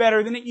 It's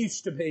better than it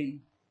used to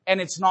be,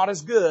 and it's not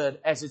as good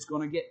as it's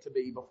going to get to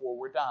be before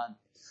we're done.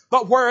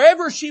 But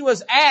wherever she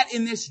was at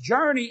in this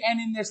journey and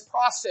in this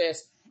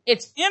process,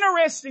 it's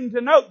interesting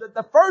to note that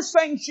the first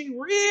thing she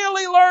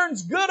really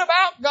learns good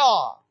about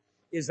God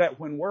is that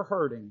when we're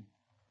hurting,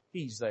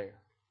 He's there.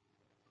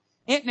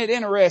 Isn't it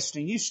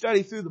interesting? You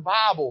study through the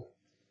Bible,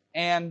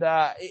 and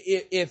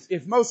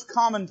if most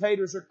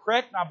commentators are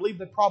correct, and I believe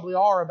they probably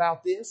are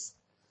about this,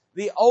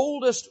 the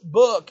oldest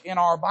book in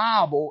our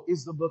Bible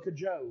is the book of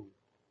Job.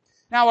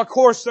 Now, of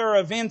course, there are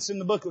events in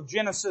the book of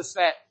Genesis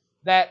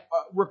that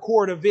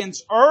record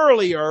events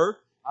earlier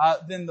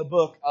than the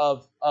book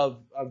of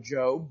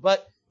Job,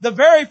 but the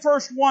very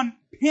first one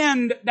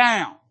pinned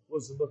down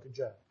was the book of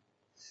Job.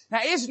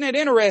 Now, isn't it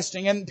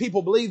interesting? And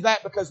people believe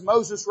that because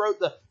Moses wrote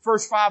the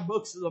first 5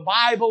 books of the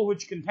Bible,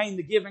 which contain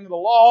the giving of the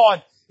law,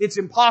 and it's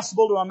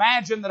impossible to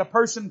imagine that a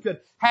person could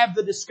have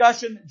the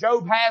discussion that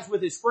Job has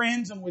with his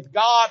friends and with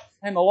God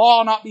and the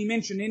law not be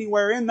mentioned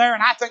anywhere in there.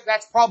 And I think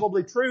that's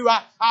probably true.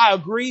 I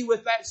agree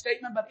with that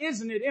statement. But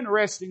isn't it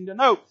interesting to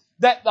note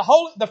that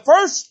the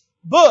first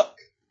book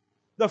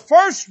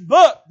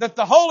that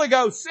the Holy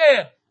Ghost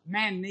said,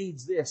 man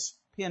needs this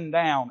pinned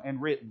down and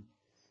written.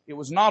 It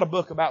was not a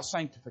book about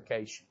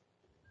sanctification.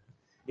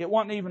 It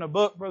wasn't even a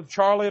book, Brother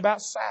Charlie,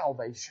 about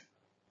salvation.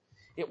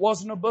 It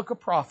wasn't a book of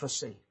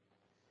prophecy.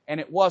 And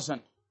it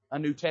wasn't a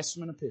New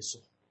Testament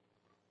epistle.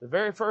 The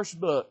very first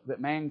book that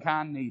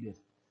mankind needed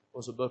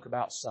was a book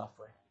about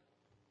suffering.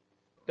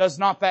 Does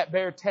not that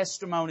bear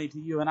testimony to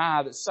you and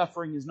I that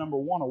suffering is, number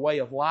one, a way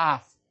of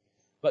life,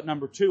 but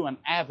number two, an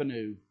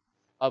avenue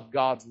of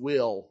God's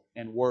will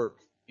and work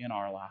in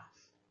our life?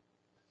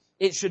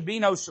 It should be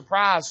no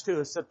surprise to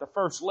us that the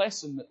first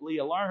lesson that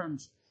Leah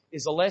learns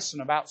is a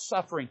lesson about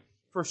suffering.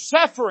 For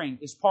suffering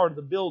is part of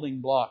the building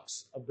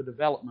blocks of the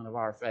development of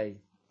our faith.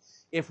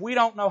 If we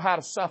don't know how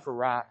to suffer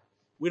right,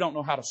 we don't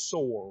know how to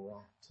soar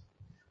right.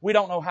 We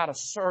don't know how to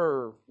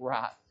serve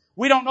right.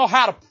 We don't know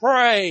how to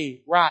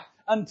pray right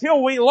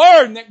until we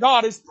learn that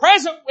God is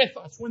present with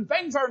us when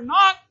things are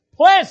not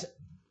pleasant.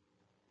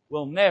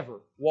 We'll never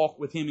walk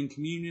with Him in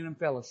communion and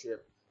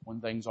fellowship when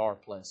things are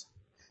pleasant.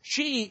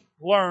 She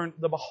learned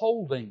the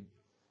beholding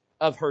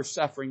of her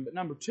suffering. But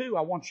number two,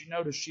 I want you to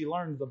notice she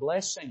learned the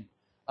blessing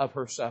of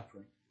her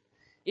suffering.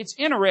 It's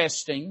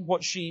interesting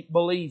what she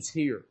believes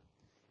here.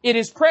 It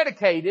is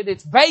predicated,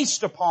 it's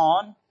based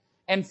upon,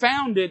 and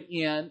founded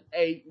in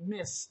a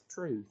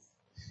mistruth.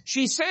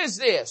 She says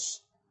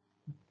this,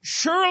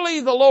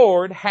 surely the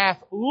Lord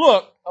hath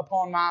looked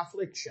upon my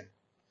affliction.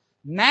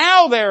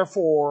 Now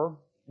therefore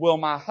will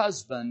my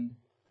husband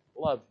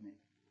love me.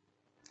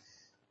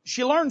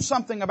 She learned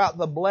something about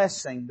the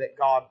blessing that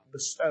God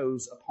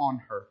bestows upon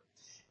her.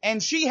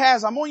 And she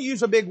has, I'm going to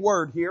use a big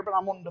word here, but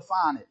I'm going to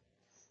define it.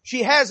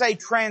 She has a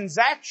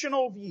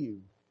transactional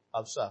view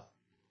of suffering.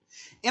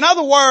 In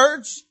other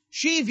words,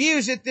 she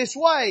views it this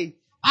way.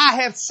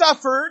 I have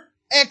suffered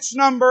X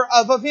number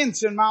of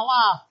events in my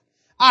life.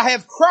 I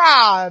have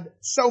cried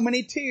so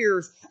many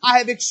tears. I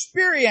have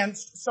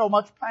experienced so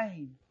much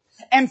pain.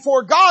 And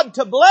for God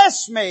to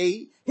bless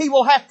me, He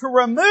will have to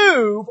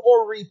remove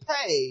or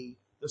repay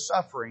the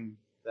suffering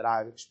that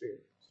I've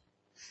experienced.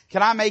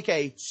 Can I make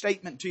a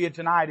statement to you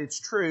tonight? It's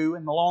true,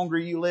 and the longer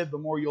you live, the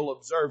more you'll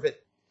observe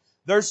it.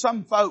 There's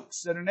some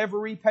folks that have never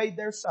repaid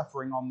their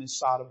suffering on this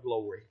side of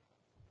glory.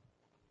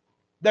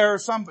 There are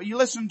some, you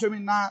listen to me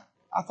tonight?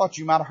 I thought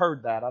you might have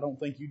heard that. I don't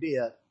think you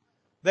did.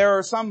 There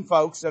are some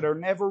folks that are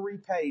never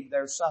repaid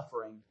their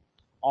suffering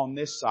on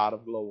this side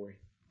of glory.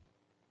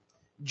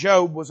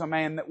 Job was a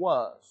man that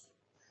was.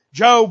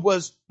 Job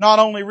was not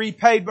only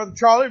repaid, Brother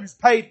Charlie, he was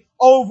paid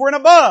over and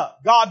above.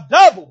 God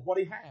doubled what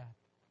he had.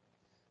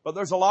 But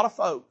there's a lot of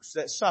folks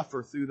that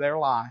suffer through their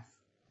life,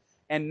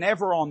 and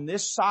never on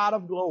this side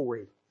of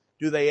glory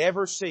do they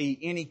ever see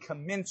any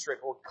commensurate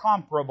or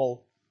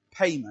comparable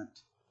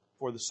payment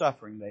for the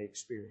suffering they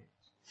experience.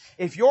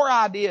 If your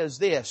idea is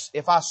this,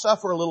 if I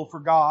suffer a little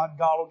for God,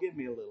 God will give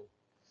me a little.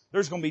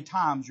 There's going to be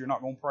times you're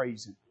not going to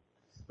praise Him.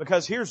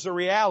 Because here's the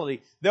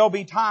reality. There'll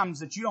be times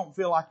that you don't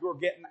feel like you're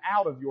getting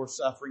out of your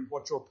suffering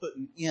what you're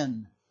putting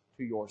in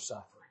to your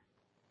suffering.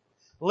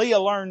 Leah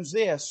learns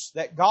this,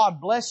 that God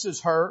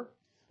blesses her,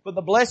 but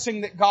the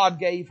blessing that God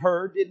gave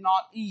her did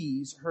not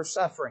ease her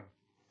suffering.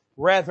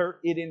 Rather,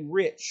 it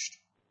enriched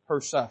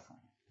her suffering.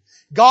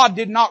 God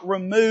did not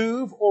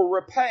remove or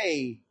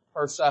repay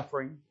her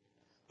suffering,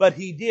 but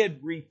He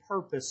did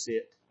repurpose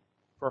it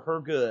for her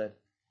good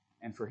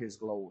and for His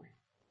glory.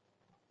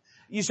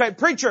 You say,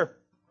 preacher,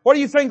 what do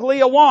you think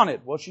Leah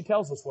wanted? Well, she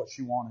tells us what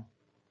she wanted.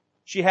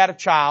 She had a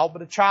child,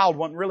 but a child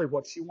wasn't really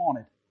what she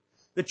wanted.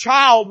 The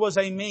child was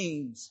a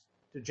means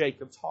to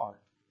Jacob's heart.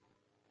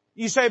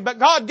 You say, but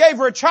God gave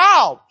her a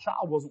child.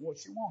 Child wasn't what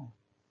she wanted.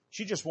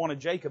 She just wanted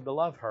Jacob to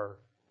love her.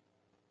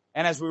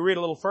 And as we read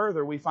a little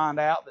further, we find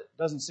out that it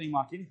doesn't seem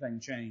like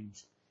anything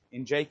changed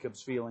in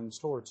Jacob's feelings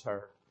towards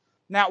her.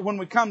 Now, when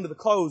we come to the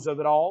close of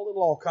it all,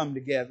 it'll all come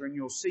together and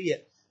you'll see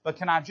it. But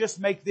can I just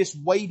make this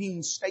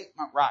weighting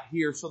statement right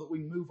here so that we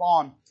move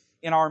on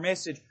in our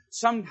message?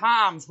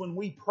 Sometimes when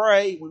we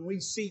pray, when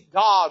we seek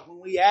God, when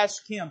we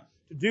ask Him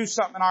to do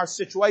something in our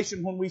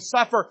situation, when we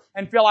suffer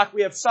and feel like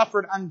we have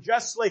suffered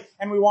unjustly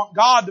and we want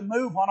God to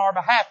move on our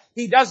behalf,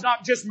 He does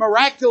not just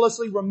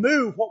miraculously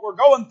remove what we're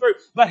going through,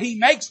 but He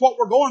makes what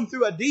we're going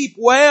through a deep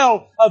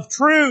well of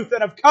truth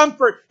and of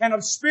comfort and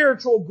of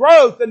spiritual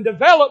growth and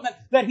development,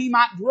 that He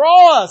might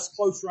draw us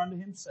closer unto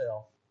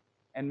Himself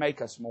and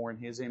make us more in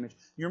His image.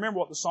 You remember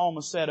what the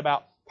psalmist said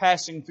about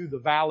passing through the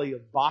valley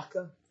of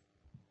Baca?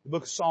 The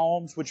book of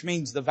Psalms, which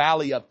means the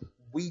valley of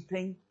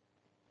weeping.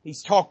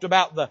 He's talked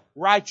about the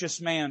righteous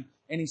man,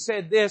 and he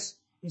said this,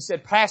 he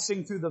said,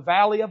 passing through the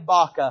valley of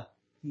Baca,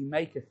 He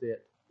maketh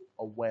it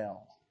a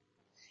well.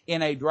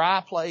 In a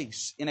dry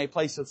place, in a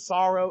place of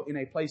sorrow, in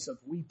a place of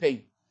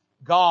weeping,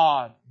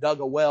 God dug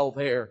a well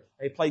there,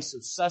 a place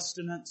of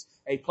sustenance,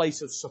 a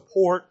place of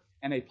support,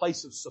 and a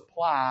place of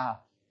supply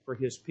for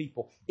His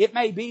people. It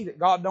may be that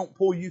God don't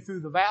pull you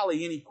through the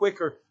valley any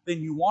quicker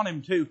than you want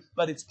Him to,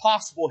 but it's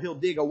possible He'll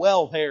dig a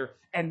well there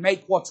and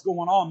make what's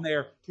going on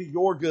there to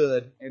your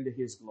good and to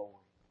His glory.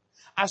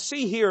 I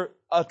see here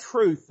a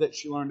truth that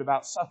she learned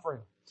about suffering.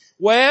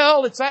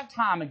 Well, it's that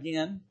time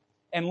again,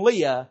 and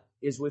Leah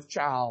is with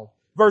child.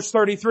 Verse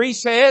 33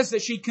 says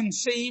that she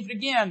conceived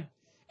again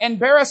and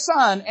bare a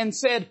son and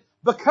said,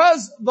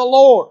 because the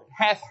Lord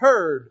hath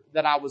heard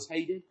that I was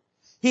hated,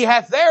 He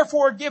hath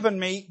therefore given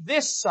me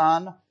this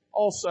son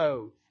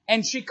also.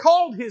 And she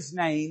called his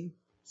name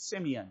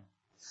Simeon.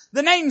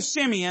 The name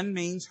Simeon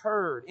means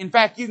heard. In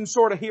fact, you can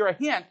sort of hear a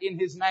hint in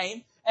his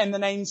name and the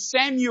name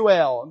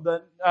Samuel,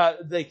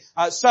 the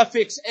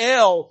suffix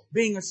El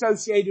being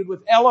associated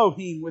with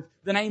Elohim, with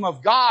the name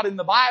of God in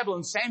the Bible,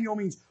 and Samuel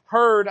means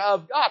heard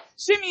of God.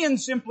 Simeon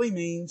simply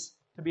means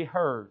to be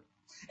heard.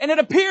 And it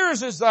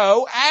appears as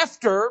though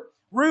after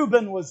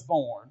Reuben was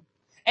born,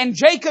 and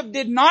Jacob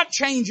did not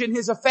change in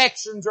his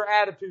affections or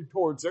attitude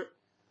towards her,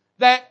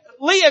 that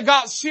Leah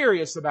got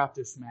serious about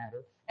this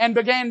matter and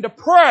began to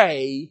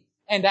pray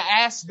and to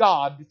ask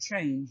God to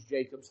change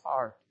Jacob's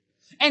heart.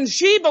 And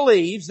she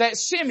believes that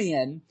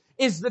Simeon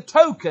is the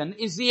token,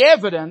 is the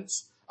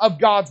evidence of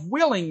God's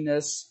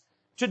willingness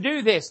to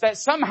do this. That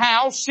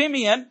somehow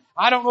Simeon,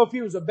 I don't know if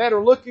he was a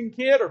better looking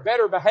kid or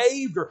better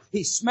behaved or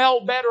he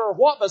smelled better or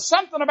what, but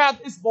something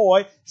about this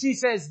boy, she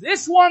says,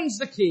 this one's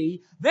the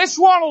key. This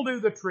one will do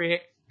the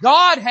trick.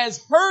 God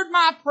has heard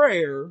my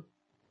prayer,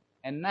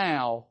 and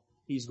now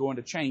He's going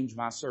to change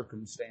my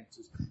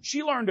circumstances.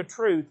 She learned a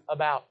truth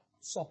about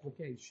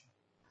supplication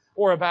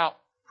or about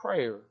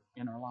prayer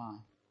in her life.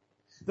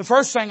 The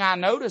first thing I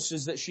notice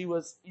is that she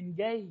was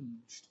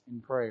engaged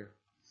in prayer.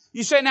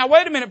 You say, now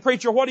wait a minute,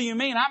 preacher, what do you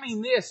mean? I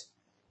mean this.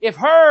 If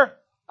her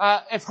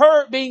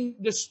being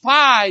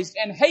despised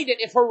and hated,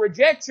 if her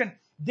rejection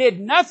did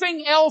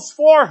nothing else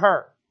for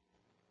her,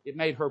 it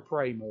made her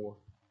pray more.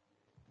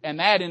 And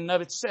that in and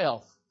of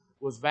itself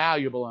was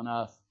valuable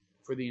enough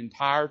for the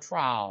entire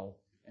trial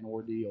and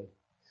ordeal.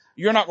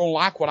 You're not going to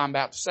like what I'm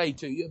about to say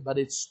to you, but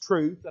it's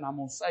truth and I'm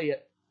going to say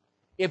it.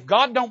 If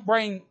God don't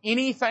bring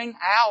anything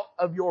out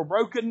of your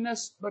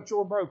brokenness but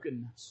your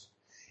brokenness,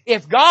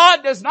 if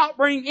God does not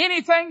bring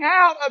anything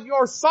out of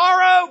your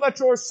sorrow but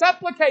your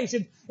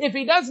supplication, if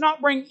He does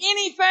not bring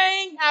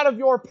anything out of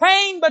your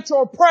pain but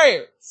your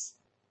prayers,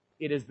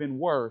 it has been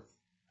worth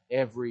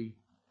every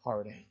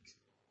heartache.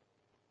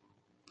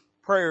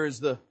 Prayer is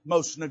the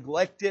most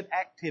neglected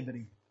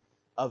activity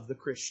of the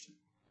Christian.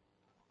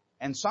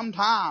 And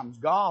sometimes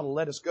God will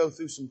let us go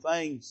through some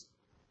things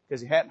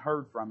because He hadn't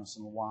heard from us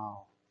in a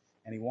while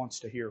and He wants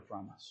to hear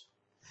from us.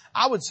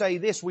 I would say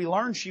this, we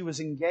learned she was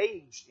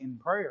engaged in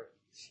prayer.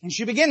 And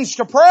she begins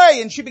to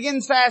pray and she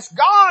begins to ask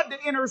God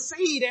to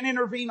intercede and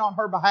intervene on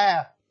her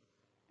behalf.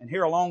 And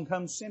here along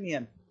comes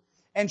Simeon.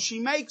 And she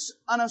makes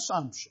an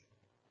assumption.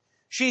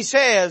 She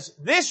says,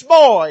 this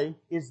boy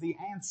is the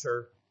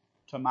answer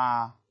to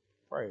my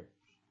prayers.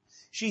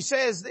 She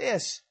says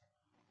this,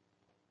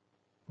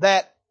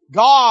 that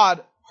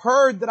God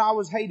heard that I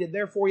was hated,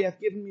 therefore He hath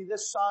given me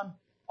this son.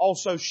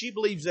 Also, she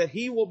believes that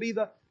He will be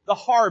the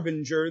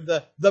harbinger,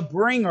 the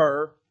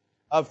bringer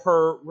of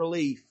her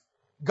relief.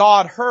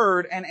 God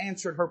heard and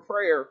answered her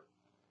prayer,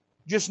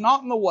 just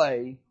not in the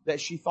way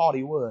that she thought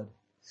He would.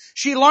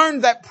 She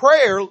learned that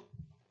prayer,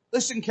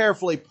 listen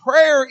carefully,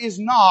 prayer is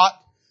not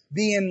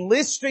the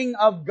enlisting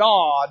of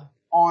God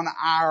on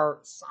our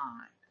side.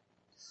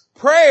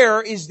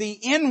 Prayer is the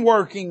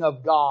inworking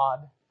of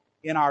God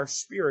in our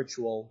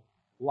spiritual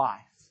life.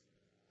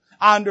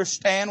 I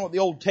understand what the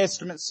Old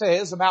Testament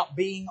says about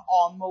being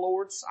on the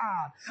Lord's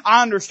side.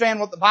 I understand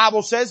what the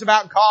Bible says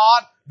about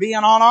God being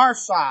on our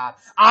side.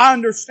 I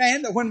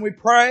understand that when we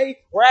pray,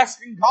 we're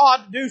asking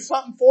God to do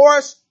something for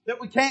us that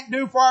we can't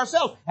do for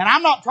ourselves. And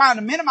I'm not trying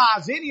to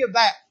minimize any of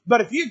that.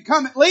 But if you'd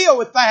come at Leah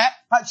with that,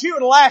 she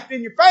would have laughed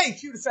in your face.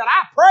 She would have said,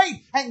 I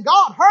prayed and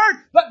God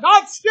heard, but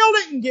God still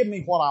didn't give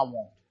me what I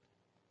want.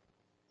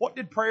 What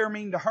did prayer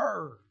mean to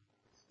her?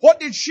 What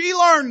did she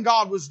learn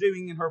God was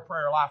doing in her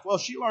prayer life? Well,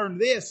 she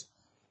learned this.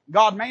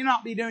 God may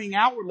not be doing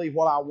outwardly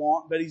what I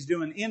want, but He's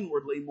doing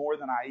inwardly more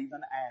than I even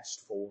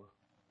asked for.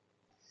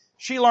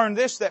 She learned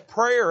this, that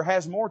prayer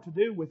has more to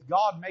do with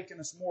God making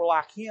us more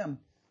like Him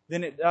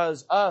than it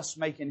does us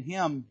making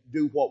Him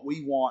do what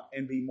we want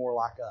and be more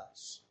like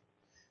us.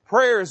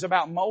 Prayer is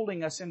about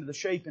molding us into the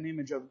shape and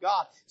image of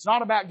God. It's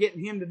not about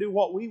getting Him to do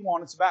what we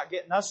want. It's about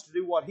getting us to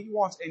do what He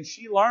wants. And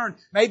she learned,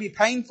 maybe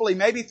painfully,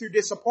 maybe through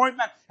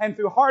disappointment and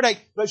through heartache,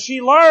 but she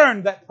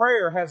learned that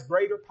prayer has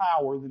greater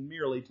power than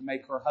merely to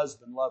make her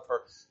husband love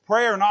her.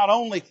 Prayer not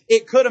only,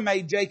 it could have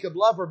made Jacob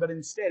love her, but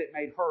instead it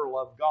made her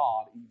love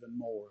God even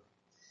more.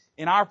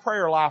 In our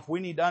prayer life, we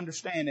need to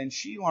understand, and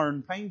she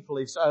learned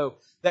painfully so,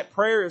 that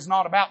prayer is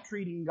not about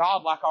treating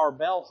God like our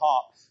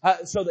bellhop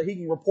so that He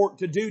can report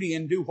to duty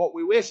and do what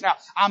we wish. Now,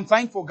 I'm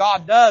thankful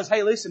God does.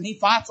 Hey, listen, He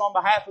fights on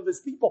behalf of His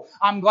people.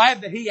 I'm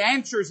glad that He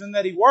answers and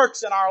that He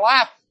works in our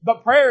life.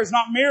 But prayer is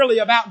not merely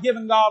about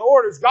giving God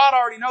orders. God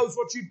already knows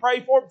what you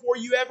pray for before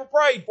you ever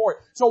prayed for it.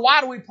 So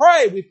why do we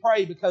pray? We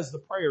pray because the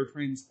prayer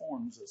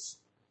transforms us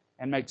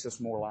and makes us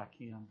more like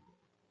Him.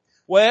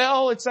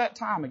 Well, it's that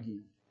time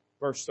again.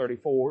 Verse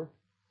 34,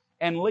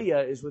 and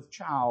Leah is with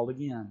child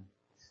again.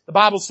 The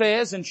Bible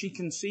says, and she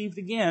conceived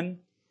again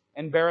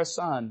and bare a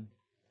son,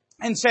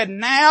 and said,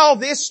 now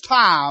this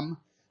time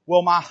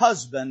will my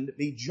husband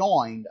be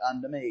joined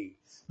unto me,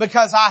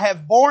 because I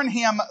have borne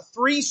him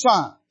 3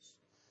 sons.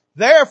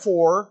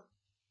 Therefore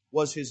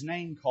was his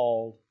name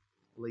called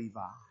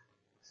Levi.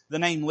 The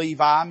name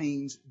Levi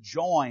means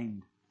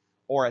joined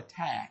or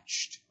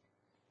attached.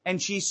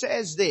 And she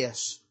says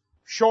this,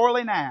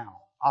 surely now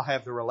I'll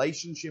have the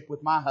relationship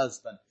with my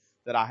husband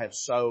that I have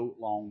so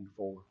longed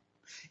for.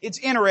 It's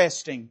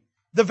interesting.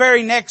 The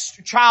very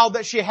next child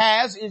that she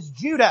has is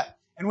Judah.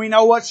 And we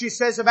know what she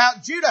says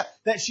about Judah,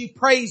 that she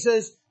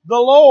praises the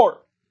Lord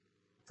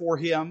for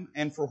him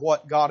and for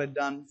what God had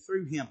done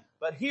through him.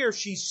 But here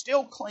she's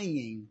still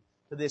clinging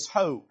to this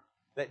hope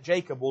that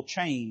Jacob will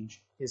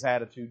change his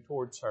attitude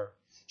towards her.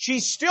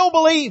 She's still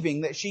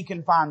believing that she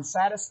can find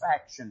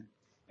satisfaction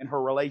in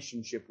her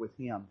relationship with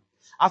him.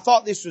 I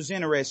thought this was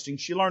interesting.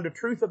 She learned a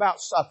truth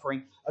about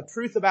suffering, a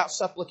truth about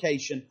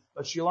supplication,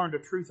 but she learned a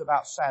truth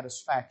about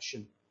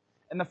satisfaction.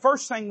 And the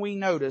first thing we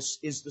notice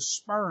is the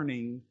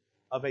spurning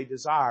of a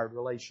desired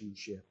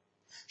relationship.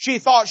 She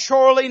thought,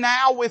 surely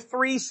now with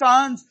 3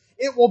 sons,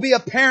 it will be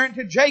apparent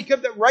to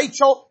Jacob that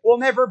Rachel will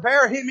never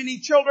bear him any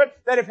children,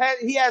 that if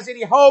he has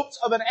any hopes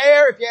of an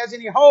heir, if he has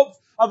any hopes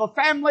of a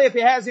family, if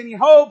he has any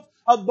hopes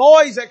of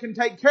boys that can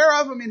take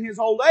care of him in his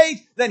old age,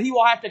 that he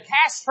will have to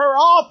cast her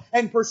off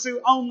and pursue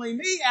only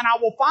me, and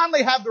I will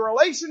finally have the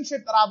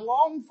relationship that I've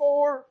longed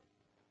for.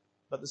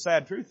 But the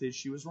sad truth is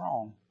she was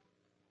wrong.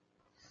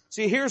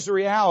 See, here's the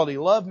reality.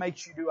 Love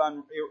makes you do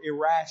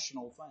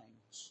irrational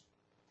things.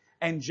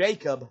 And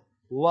Jacob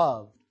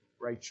loved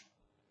Rachel.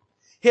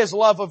 His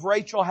love of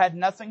Rachel had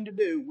nothing to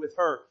do with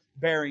her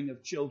bearing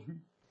of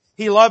children.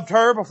 He loved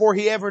her before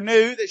he ever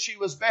knew that she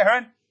was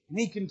barren, and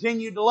he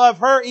continued to love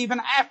her even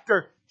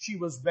after she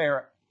was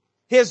barren.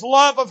 His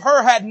love of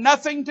her had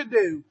nothing to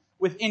do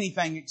with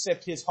anything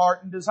except his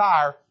heart and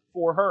desire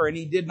for her, and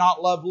he did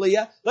not love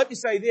Leah. Let me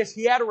say this,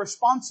 he had a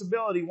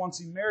responsibility once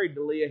he married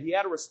to Leah. He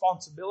had a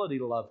responsibility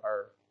to love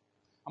her.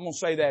 I'm going to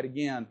say that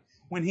again.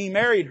 When he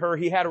married her,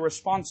 he had a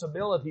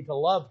responsibility to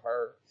love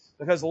her,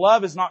 because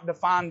love is not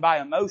defined by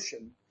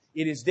emotion.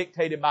 It is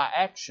dictated by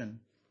action.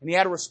 And he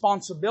had a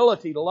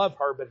responsibility to love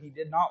her, but he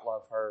did not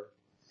love her.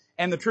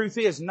 And the truth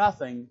is,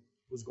 nothing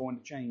was going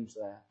to change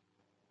that.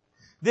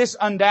 This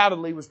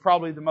undoubtedly was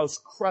probably the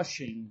most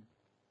crushing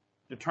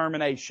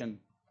determination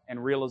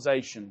and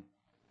realization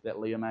that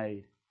Leah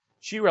made.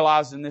 She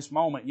realized in this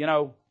moment,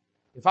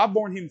 if I've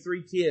borne him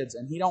 3 kids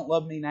and he don't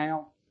love me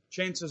now,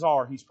 chances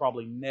are he's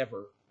probably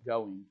never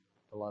going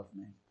to love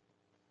me.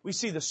 We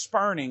see the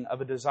spurning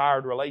of a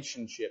desired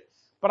relationship.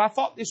 But I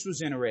thought this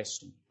was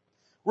interesting.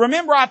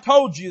 Remember I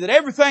told you that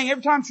every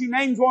time she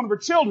names one of her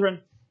children,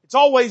 it's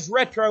always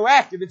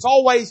retroactive. It's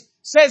always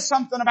says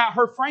something about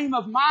her frame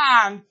of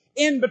mind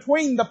in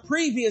between the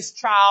previous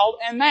child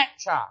and that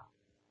child.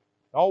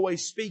 It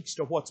always speaks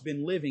to what's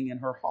been living in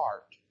her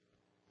heart.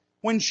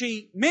 When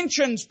she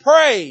mentions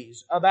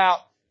praise about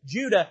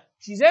Judah,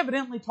 she's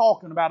evidently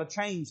talking about a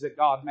change that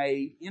God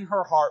made in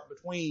her heart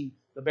between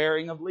the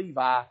bearing of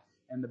Levi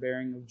and the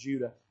bearing of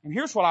Judah. And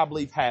here's what I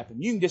believe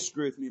happened. You can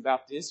disagree with me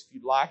about this if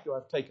you'd like. You'll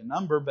have to take a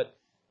number. But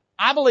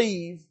I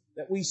believe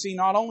that we see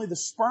not only the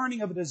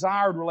spurning of a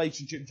desired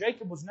relationship.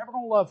 Jacob was never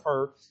going to love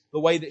her the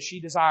way that she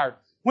desired.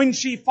 When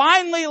she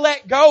finally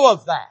let go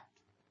of that,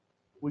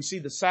 we see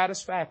the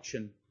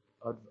satisfaction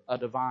of a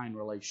divine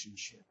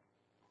relationship.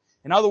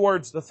 In other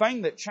words, the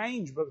thing that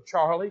changed Brother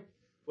Charlie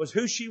was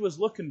who she was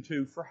looking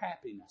to for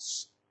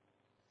happiness.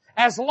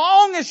 As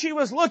long as she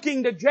was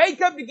looking to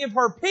Jacob to give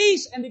her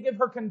peace and to give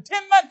her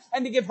contentment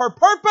and to give her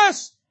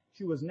purpose,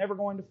 she was never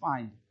going to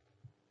find it.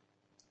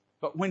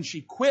 But when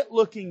she quit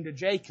looking to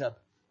Jacob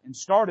and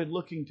started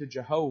looking to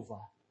Jehovah,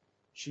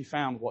 she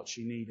found what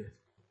she needed.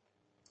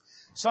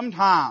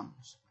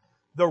 Sometimes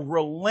the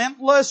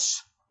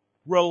relentless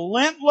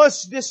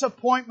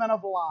disappointment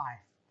of life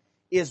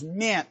is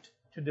meant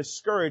to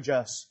discourage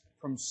us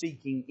from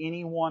seeking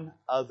anyone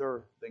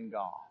other than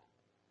God.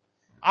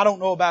 I don't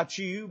know about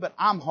you, but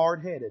I'm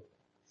hard-headed.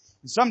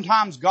 And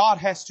sometimes God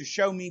has to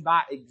show me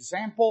by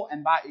example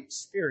and by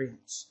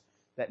experience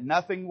that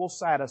nothing will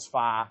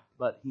satisfy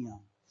but Him.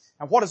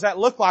 Now what does that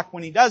look like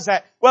when He does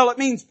that? Well, it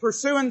means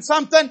pursuing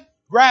something,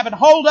 grabbing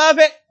hold of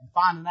it, and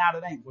finding out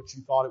it ain't what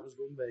you thought it was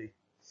going to be.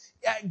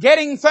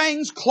 Getting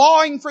things,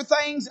 clawing for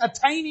things,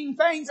 attaining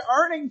things,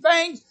 earning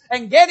things,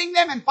 and getting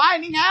them and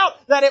finding out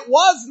that it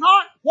was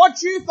not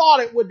what you thought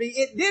it would be.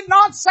 It did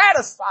not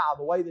satisfy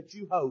the way that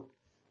you hoped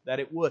that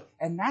it would.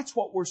 And that's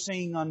what we're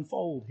seeing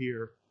unfold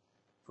here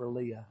for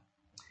Leah.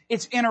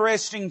 It's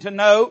interesting to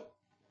note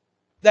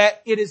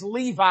that it is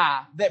Levi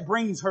that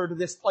brings her to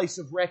this place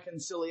of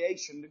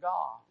reconciliation to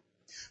God.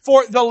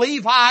 For the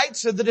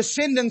Levites, the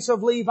descendants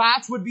of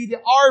Levites, would be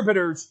the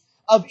arbiters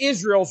of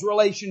Israel's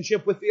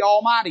relationship with the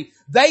Almighty.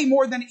 They,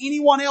 more than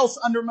anyone else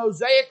under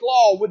Mosaic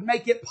law, would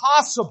make it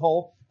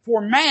possible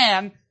for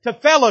man to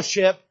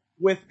fellowship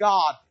with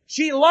God.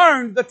 She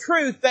learned the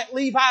truth that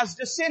Levi's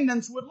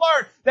descendants would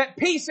learn, that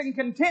peace and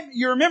contentment.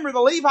 You remember the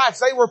Levites,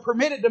 they were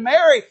permitted to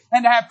marry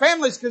and to have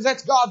families because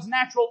that's God's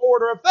natural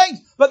order of things,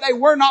 but they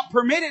were not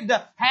permitted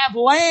to have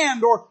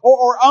land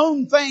or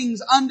own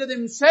things unto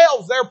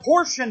themselves. Their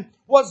portion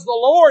was the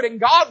Lord, and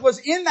God was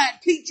in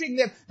that teaching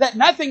them that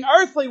nothing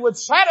earthly would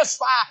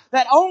satisfy,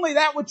 that only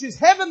that which is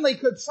heavenly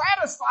could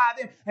satisfy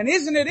them. And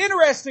isn't it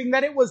interesting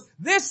that it was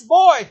this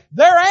boy,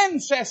 their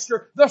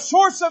ancestor, the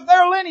source of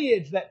their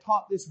lineage, that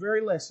taught this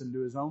very lesson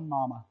to his own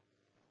mama.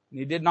 And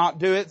he did not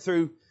do it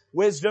through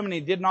wisdom, and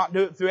he did not do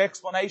it through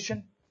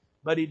explanation,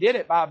 but he did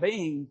it by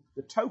being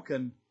the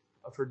token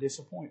of her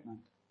disappointment.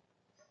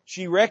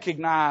 She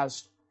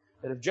recognized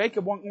that if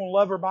Jacob wasn't going to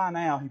love her by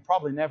now, he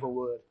probably never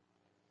would.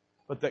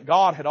 But that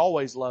God had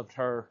always loved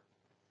her,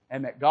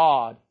 and that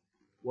God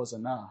was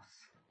enough.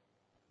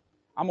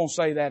 I'm going to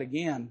say that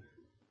again.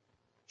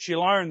 She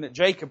learned that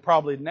Jacob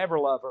probably never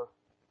loved her,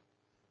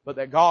 but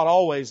that God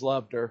always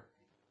loved her,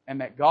 and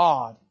that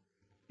God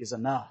is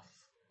enough.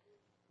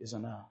 Is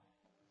enough.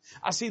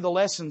 I see the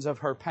lessons of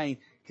her pain.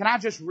 Can I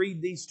just read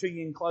these to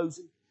you in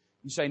closing?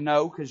 You say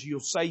no, because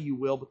you'll say you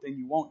will, but then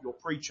you won't. You'll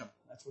preach them.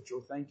 That's what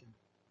you're thinking.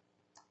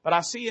 But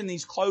I see in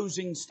these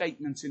closing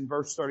statements in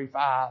verse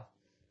 35,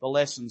 the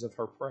lessons of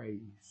her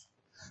praise.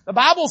 The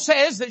Bible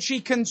says that she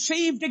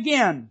conceived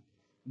again,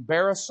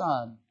 bare a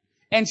son.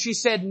 And she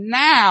said,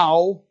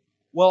 now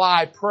will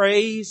I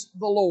praise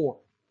the Lord.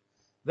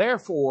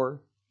 Therefore,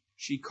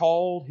 she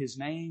called his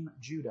name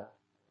Judah,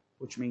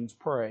 which means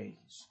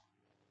praise.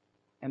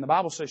 And the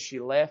Bible says she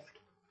left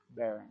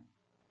barren.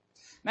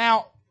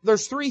 Now,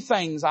 there's 3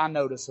 things I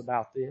notice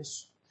about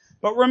this.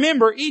 But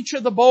remember, each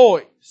of the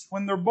boys,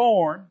 when they're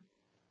born,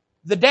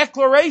 the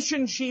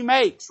declaration she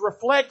makes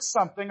reflects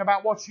something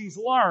about what she's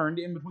learned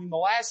in between the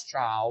last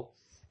child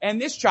and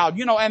this child,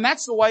 and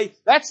that's the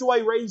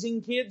way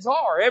raising kids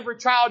are. Every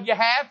child you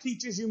have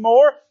teaches you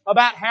more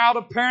about how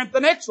to parent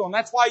the next one.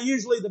 That's why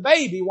usually the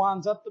baby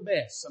winds up the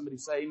best. Somebody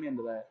say amen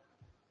to that.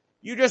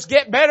 You just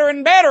get better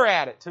and better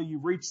at it till you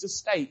reach the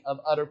state of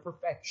utter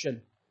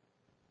perfection.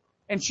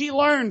 And she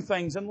learned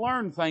things and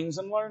learned things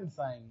and learned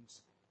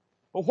things.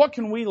 But what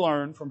can we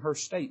learn from her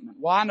statement?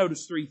 Well, I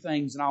noticed 3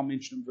 things, and I'll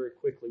mention them very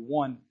quickly.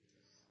 1,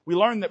 we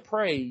learned that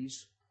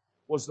praise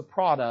was the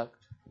product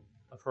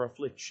of her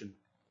affliction.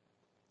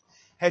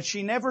 Had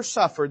she never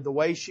suffered the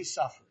way she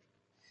suffered,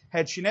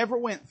 had she never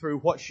went through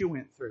what she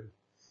went through,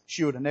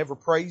 she would have never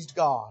praised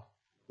God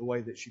the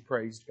way that she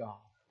praised God.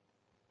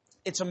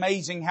 It's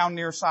amazing how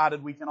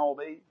nearsighted we can all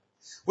be.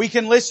 We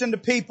can listen to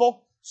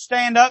people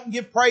stand up and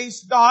give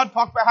praise to God,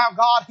 talk about how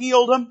God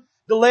healed them,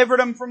 delivered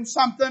them from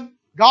something,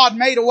 God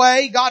made a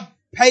way, God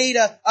paid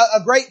a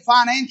great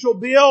financial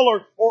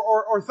bill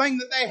or thing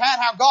that they had,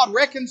 how God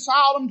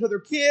reconciled them to their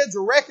kids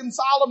or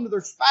reconciled them to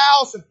their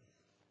spouse. And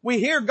we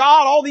hear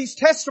God, all these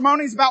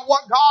testimonies about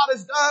what God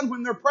has done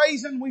when they're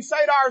praising. We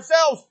say to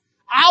ourselves,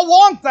 I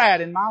want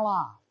that in my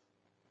life.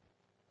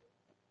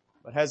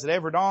 But has it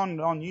ever dawned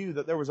on you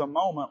that there was a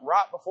moment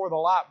right before the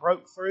light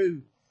broke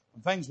through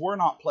when things were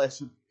not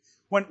pleasant?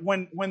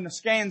 When the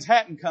scans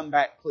hadn't come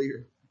back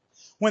clear?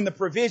 When the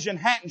provision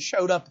hadn't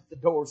showed up at the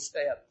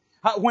doorstep?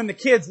 When the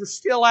kids were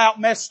still out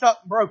messed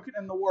up and broken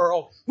in the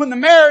world? When the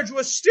marriage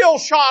was still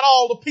shot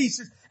all to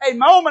pieces? A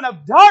moment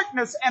of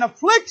darkness and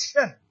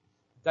affliction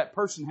that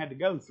person had to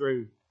go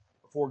through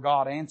before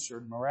God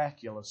answered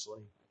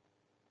miraculously.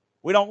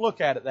 We don't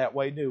look at it that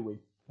way, do we?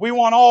 We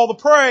want all the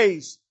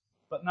praise,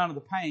 but none of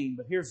the pain.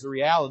 But here's the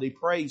reality.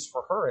 Praise,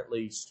 for her at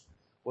least,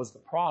 was the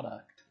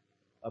product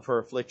of her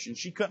affliction.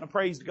 She couldn't have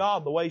praised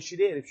God the way she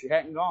did if she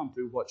hadn't gone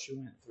through what she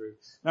went through.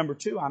 Number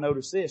 2, I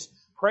noticed this.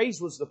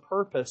 Praise was the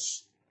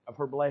purpose of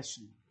her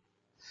blessing.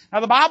 Now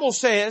the Bible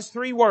says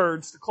 3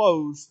 words to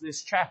close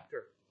this chapter.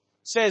 It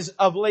says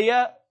of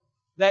Leah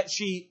that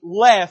she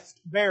left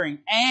bearing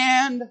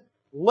and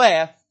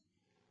left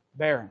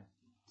bearing.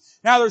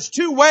 Now there's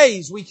 2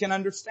 ways we can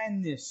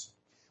understand this.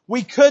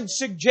 We could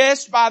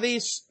suggest by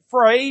this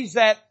phrase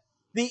that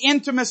the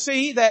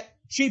intimacy that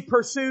she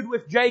pursued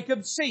with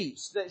Jacob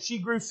ceased, that she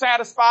grew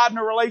satisfied in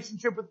her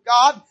relationship with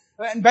God.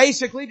 And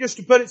basically, just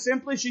to put it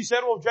simply, she said,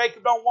 well, if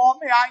Jacob don't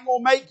want me, I ain't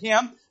gonna make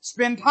him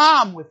spend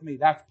time with me.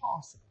 That's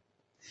possible.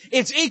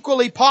 It's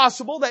equally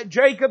possible that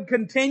Jacob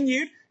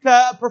continued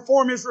to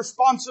perform his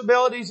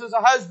responsibilities as a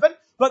husband,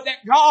 but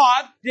that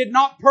God did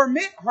not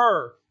permit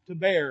her to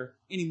bear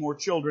any more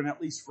children,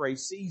 at least for a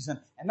season.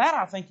 And that,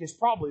 I think, is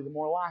probably the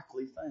more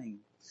likely thing.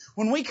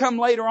 When we come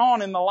later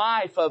on in the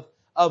life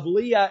of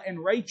Leah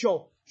and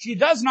Rachel, she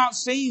does not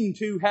seem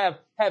to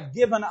have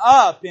given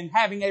up in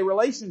having a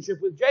relationship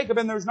with Jacob,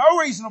 and there's no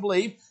reason to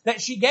believe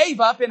that she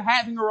gave up in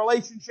having a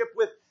relationship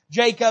with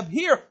Jacob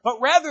here, but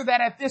rather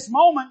that at this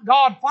moment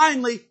God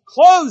finally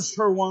closed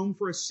her womb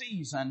for a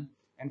season,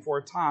 and for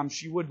a time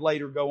she would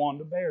later go on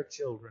to bear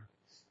children.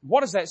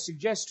 What does that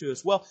suggest to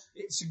us? Well,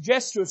 it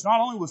suggests to us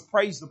not only was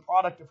praise the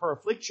product of her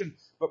affliction,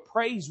 but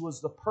praise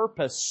was the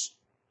purpose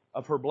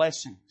of her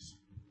blessings.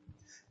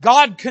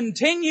 God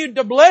continued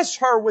to bless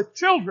her with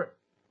children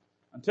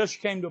until she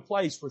came to a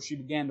place where she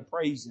began to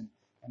praise Him,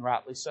 and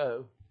rightly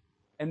so.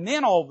 And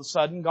then all of a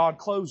sudden, God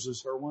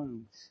closes her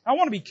womb. Now, I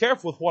want to be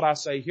careful with what I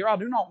say here. I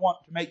do not want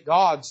to make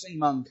God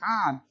seem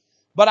unkind,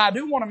 but I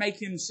do want to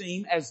make Him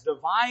seem as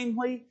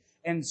divinely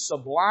and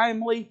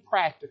sublimely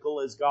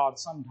practical as God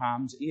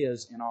sometimes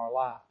is in our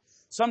life.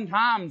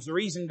 Sometimes the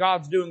reason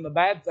God's doing the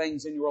bad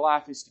things in your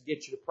life is to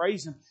get you to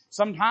praise Him.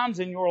 Sometimes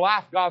in your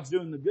life, God's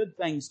doing the good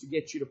things to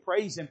get you to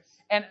praise Him.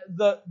 And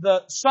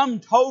the sum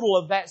total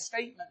of that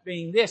statement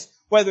being this: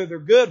 whether they're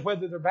good,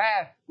 whether they're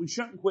bad, we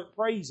shouldn't quit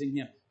praising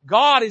Him.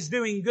 God is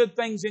doing good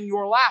things in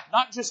your life,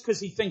 not just because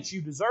He thinks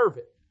you deserve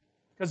it.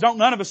 Because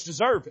none of us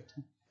deserve it.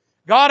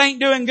 God ain't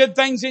doing good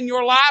things in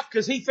your life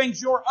because He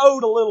thinks you're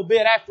owed a little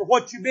bit after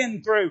what you've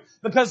been through.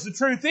 Because the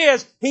truth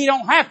is, He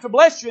don't have to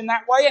bless you in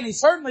that way, and He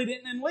certainly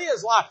didn't in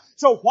Leah's life.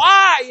 So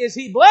why is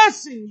He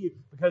blessing you?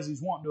 Because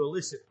He's wanting to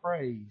elicit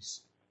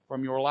praise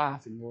from your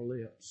life and your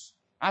lips.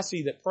 I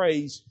see that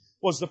praise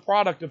was the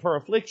product of her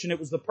affliction. It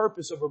was the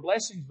purpose of her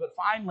blessings. But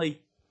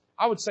finally,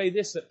 I would say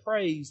this, that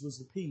praise was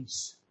the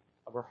peace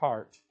of her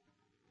heart.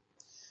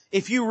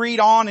 If you read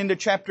on into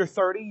chapter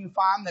 30, you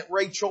find that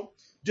Rachel,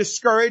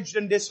 discouraged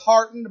and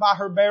disheartened by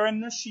her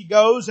barrenness, she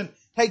goes and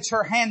takes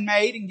her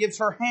handmaid and gives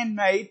her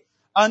handmaid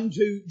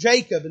unto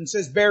Jacob and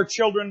says, bear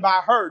children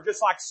by her,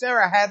 just like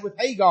Sarah had with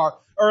Hagar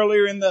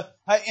earlier in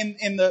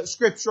the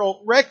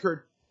scriptural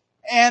record.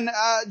 And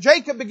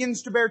Jacob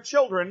begins to bear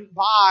children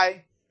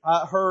by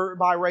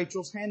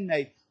Rachel's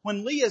handmaid.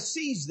 When Leah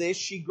sees this,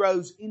 she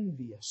grows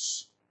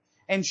envious.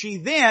 And she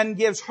then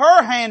gives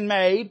her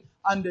handmaid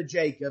unto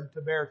Jacob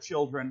to bear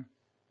children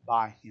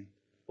by him.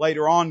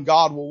 Later on,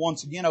 God will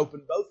once again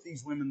open both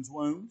these women's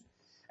wombs.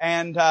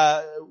 And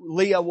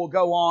Leah will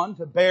go on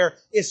to bear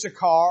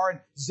Issachar and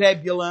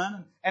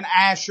Zebulun and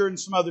Asher and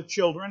some other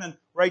children. And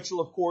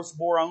Rachel, of course,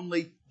 bore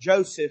only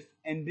Joseph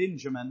and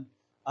Benjamin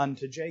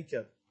unto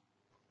Jacob.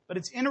 But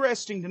it's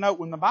interesting to note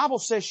when the Bible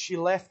says she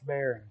left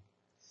bearing,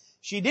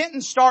 she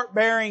didn't start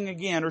bearing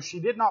again, or she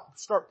did not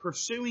start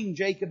pursuing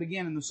Jacob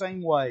again in the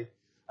same way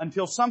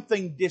until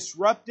something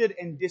disrupted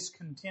and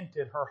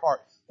discontented her heart.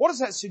 What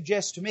does that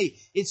suggest to me?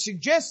 It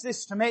suggests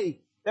this to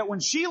me, that when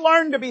she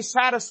learned to be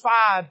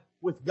satisfied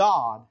with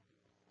God,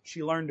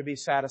 she learned to be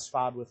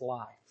satisfied with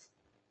life.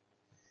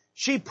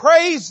 She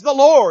praised the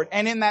Lord,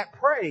 and in that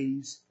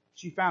praise,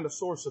 she found a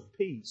source of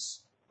peace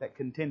that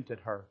contented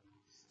her.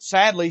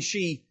 Sadly,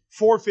 she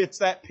forfeits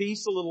that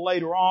peace a little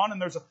later on,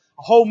 and there's a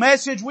whole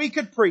message we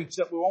could preach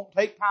that we won't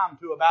take time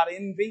to about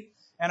envy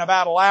and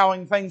about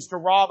allowing things to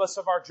rob us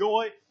of our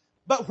joy.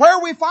 But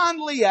where we find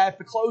Leah at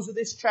the close of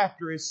this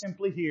chapter is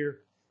simply here.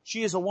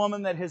 She is a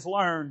woman that has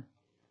learned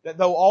that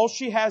though all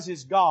she has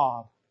is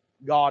God,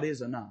 God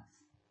is enough.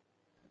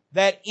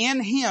 That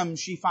in Him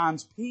she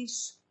finds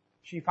peace,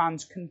 she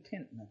finds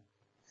contentment.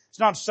 It's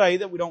not to say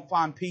that we don't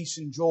find peace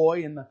and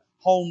joy in the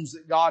homes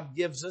that God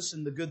gives us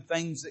and the good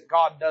things that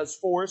God does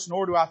for us,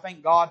 nor do I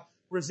think God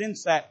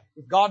resents that.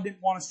 If God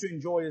didn't want us to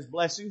enjoy His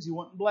blessings, He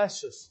wouldn't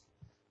bless us.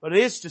 But it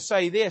is to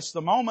say this,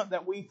 the moment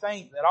that we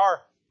think that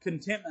our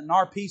contentment and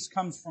our peace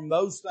comes from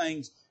those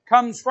things,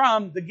 comes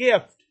from the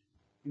gift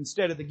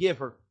instead of the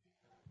giver,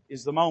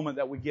 is the moment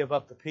that we give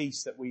up the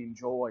peace that we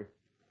enjoy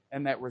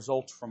and that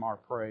results from our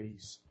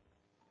praise.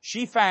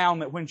 She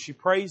found that when she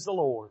praised the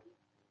Lord,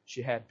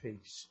 she had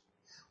peace.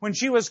 When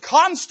she was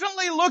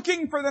constantly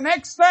looking for the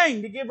next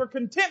thing to give her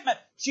contentment,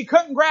 she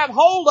couldn't grab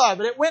hold of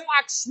it. It went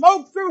like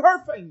smoke through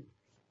her fingers.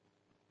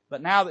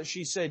 But now that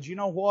she said, you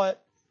know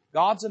what?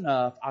 God's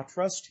enough. I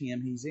trust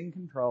Him. He's in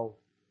control.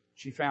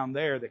 She found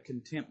there that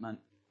contentment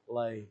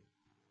lay.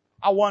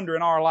 I wonder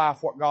in our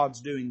life what God's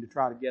doing to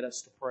try to get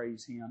us to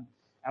praise Him.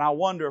 And I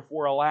wonder if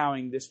we're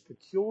allowing this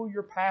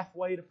peculiar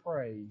pathway to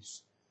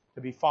praise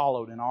to be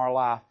followed in our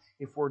life.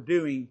 If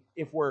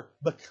we're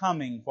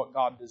becoming what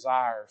God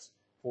desires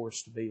for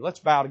us to be. Let's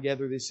bow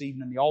together this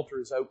evening. The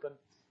altar is open.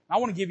 I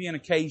want to give you an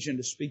occasion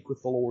to speak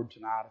with the Lord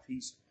tonight. If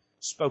He's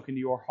spoken to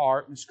your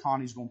heart, Miss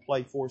Connie's going to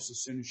play for us as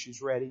soon as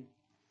she's ready.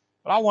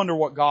 But I wonder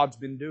what God's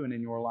been doing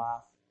in your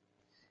life.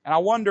 And I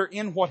wonder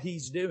in what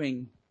He's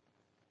doing,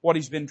 what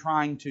He's been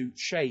trying to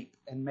shape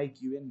and make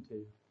you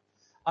into.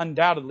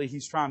 Undoubtedly,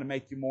 He's trying to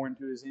make you more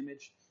into His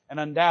image. And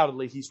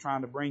undoubtedly, He's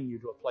trying to bring you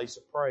to a place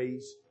of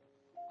praise.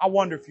 I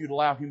wonder if you'd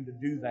allow Him to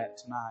do that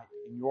tonight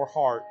in your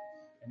heart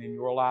and in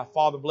your life.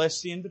 Father,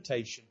 bless the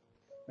invitation.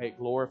 May it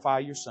glorify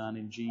your Son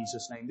in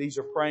Jesus' name. These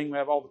are praying. We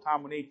have all the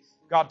time we need.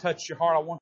 God, touch your heart. I want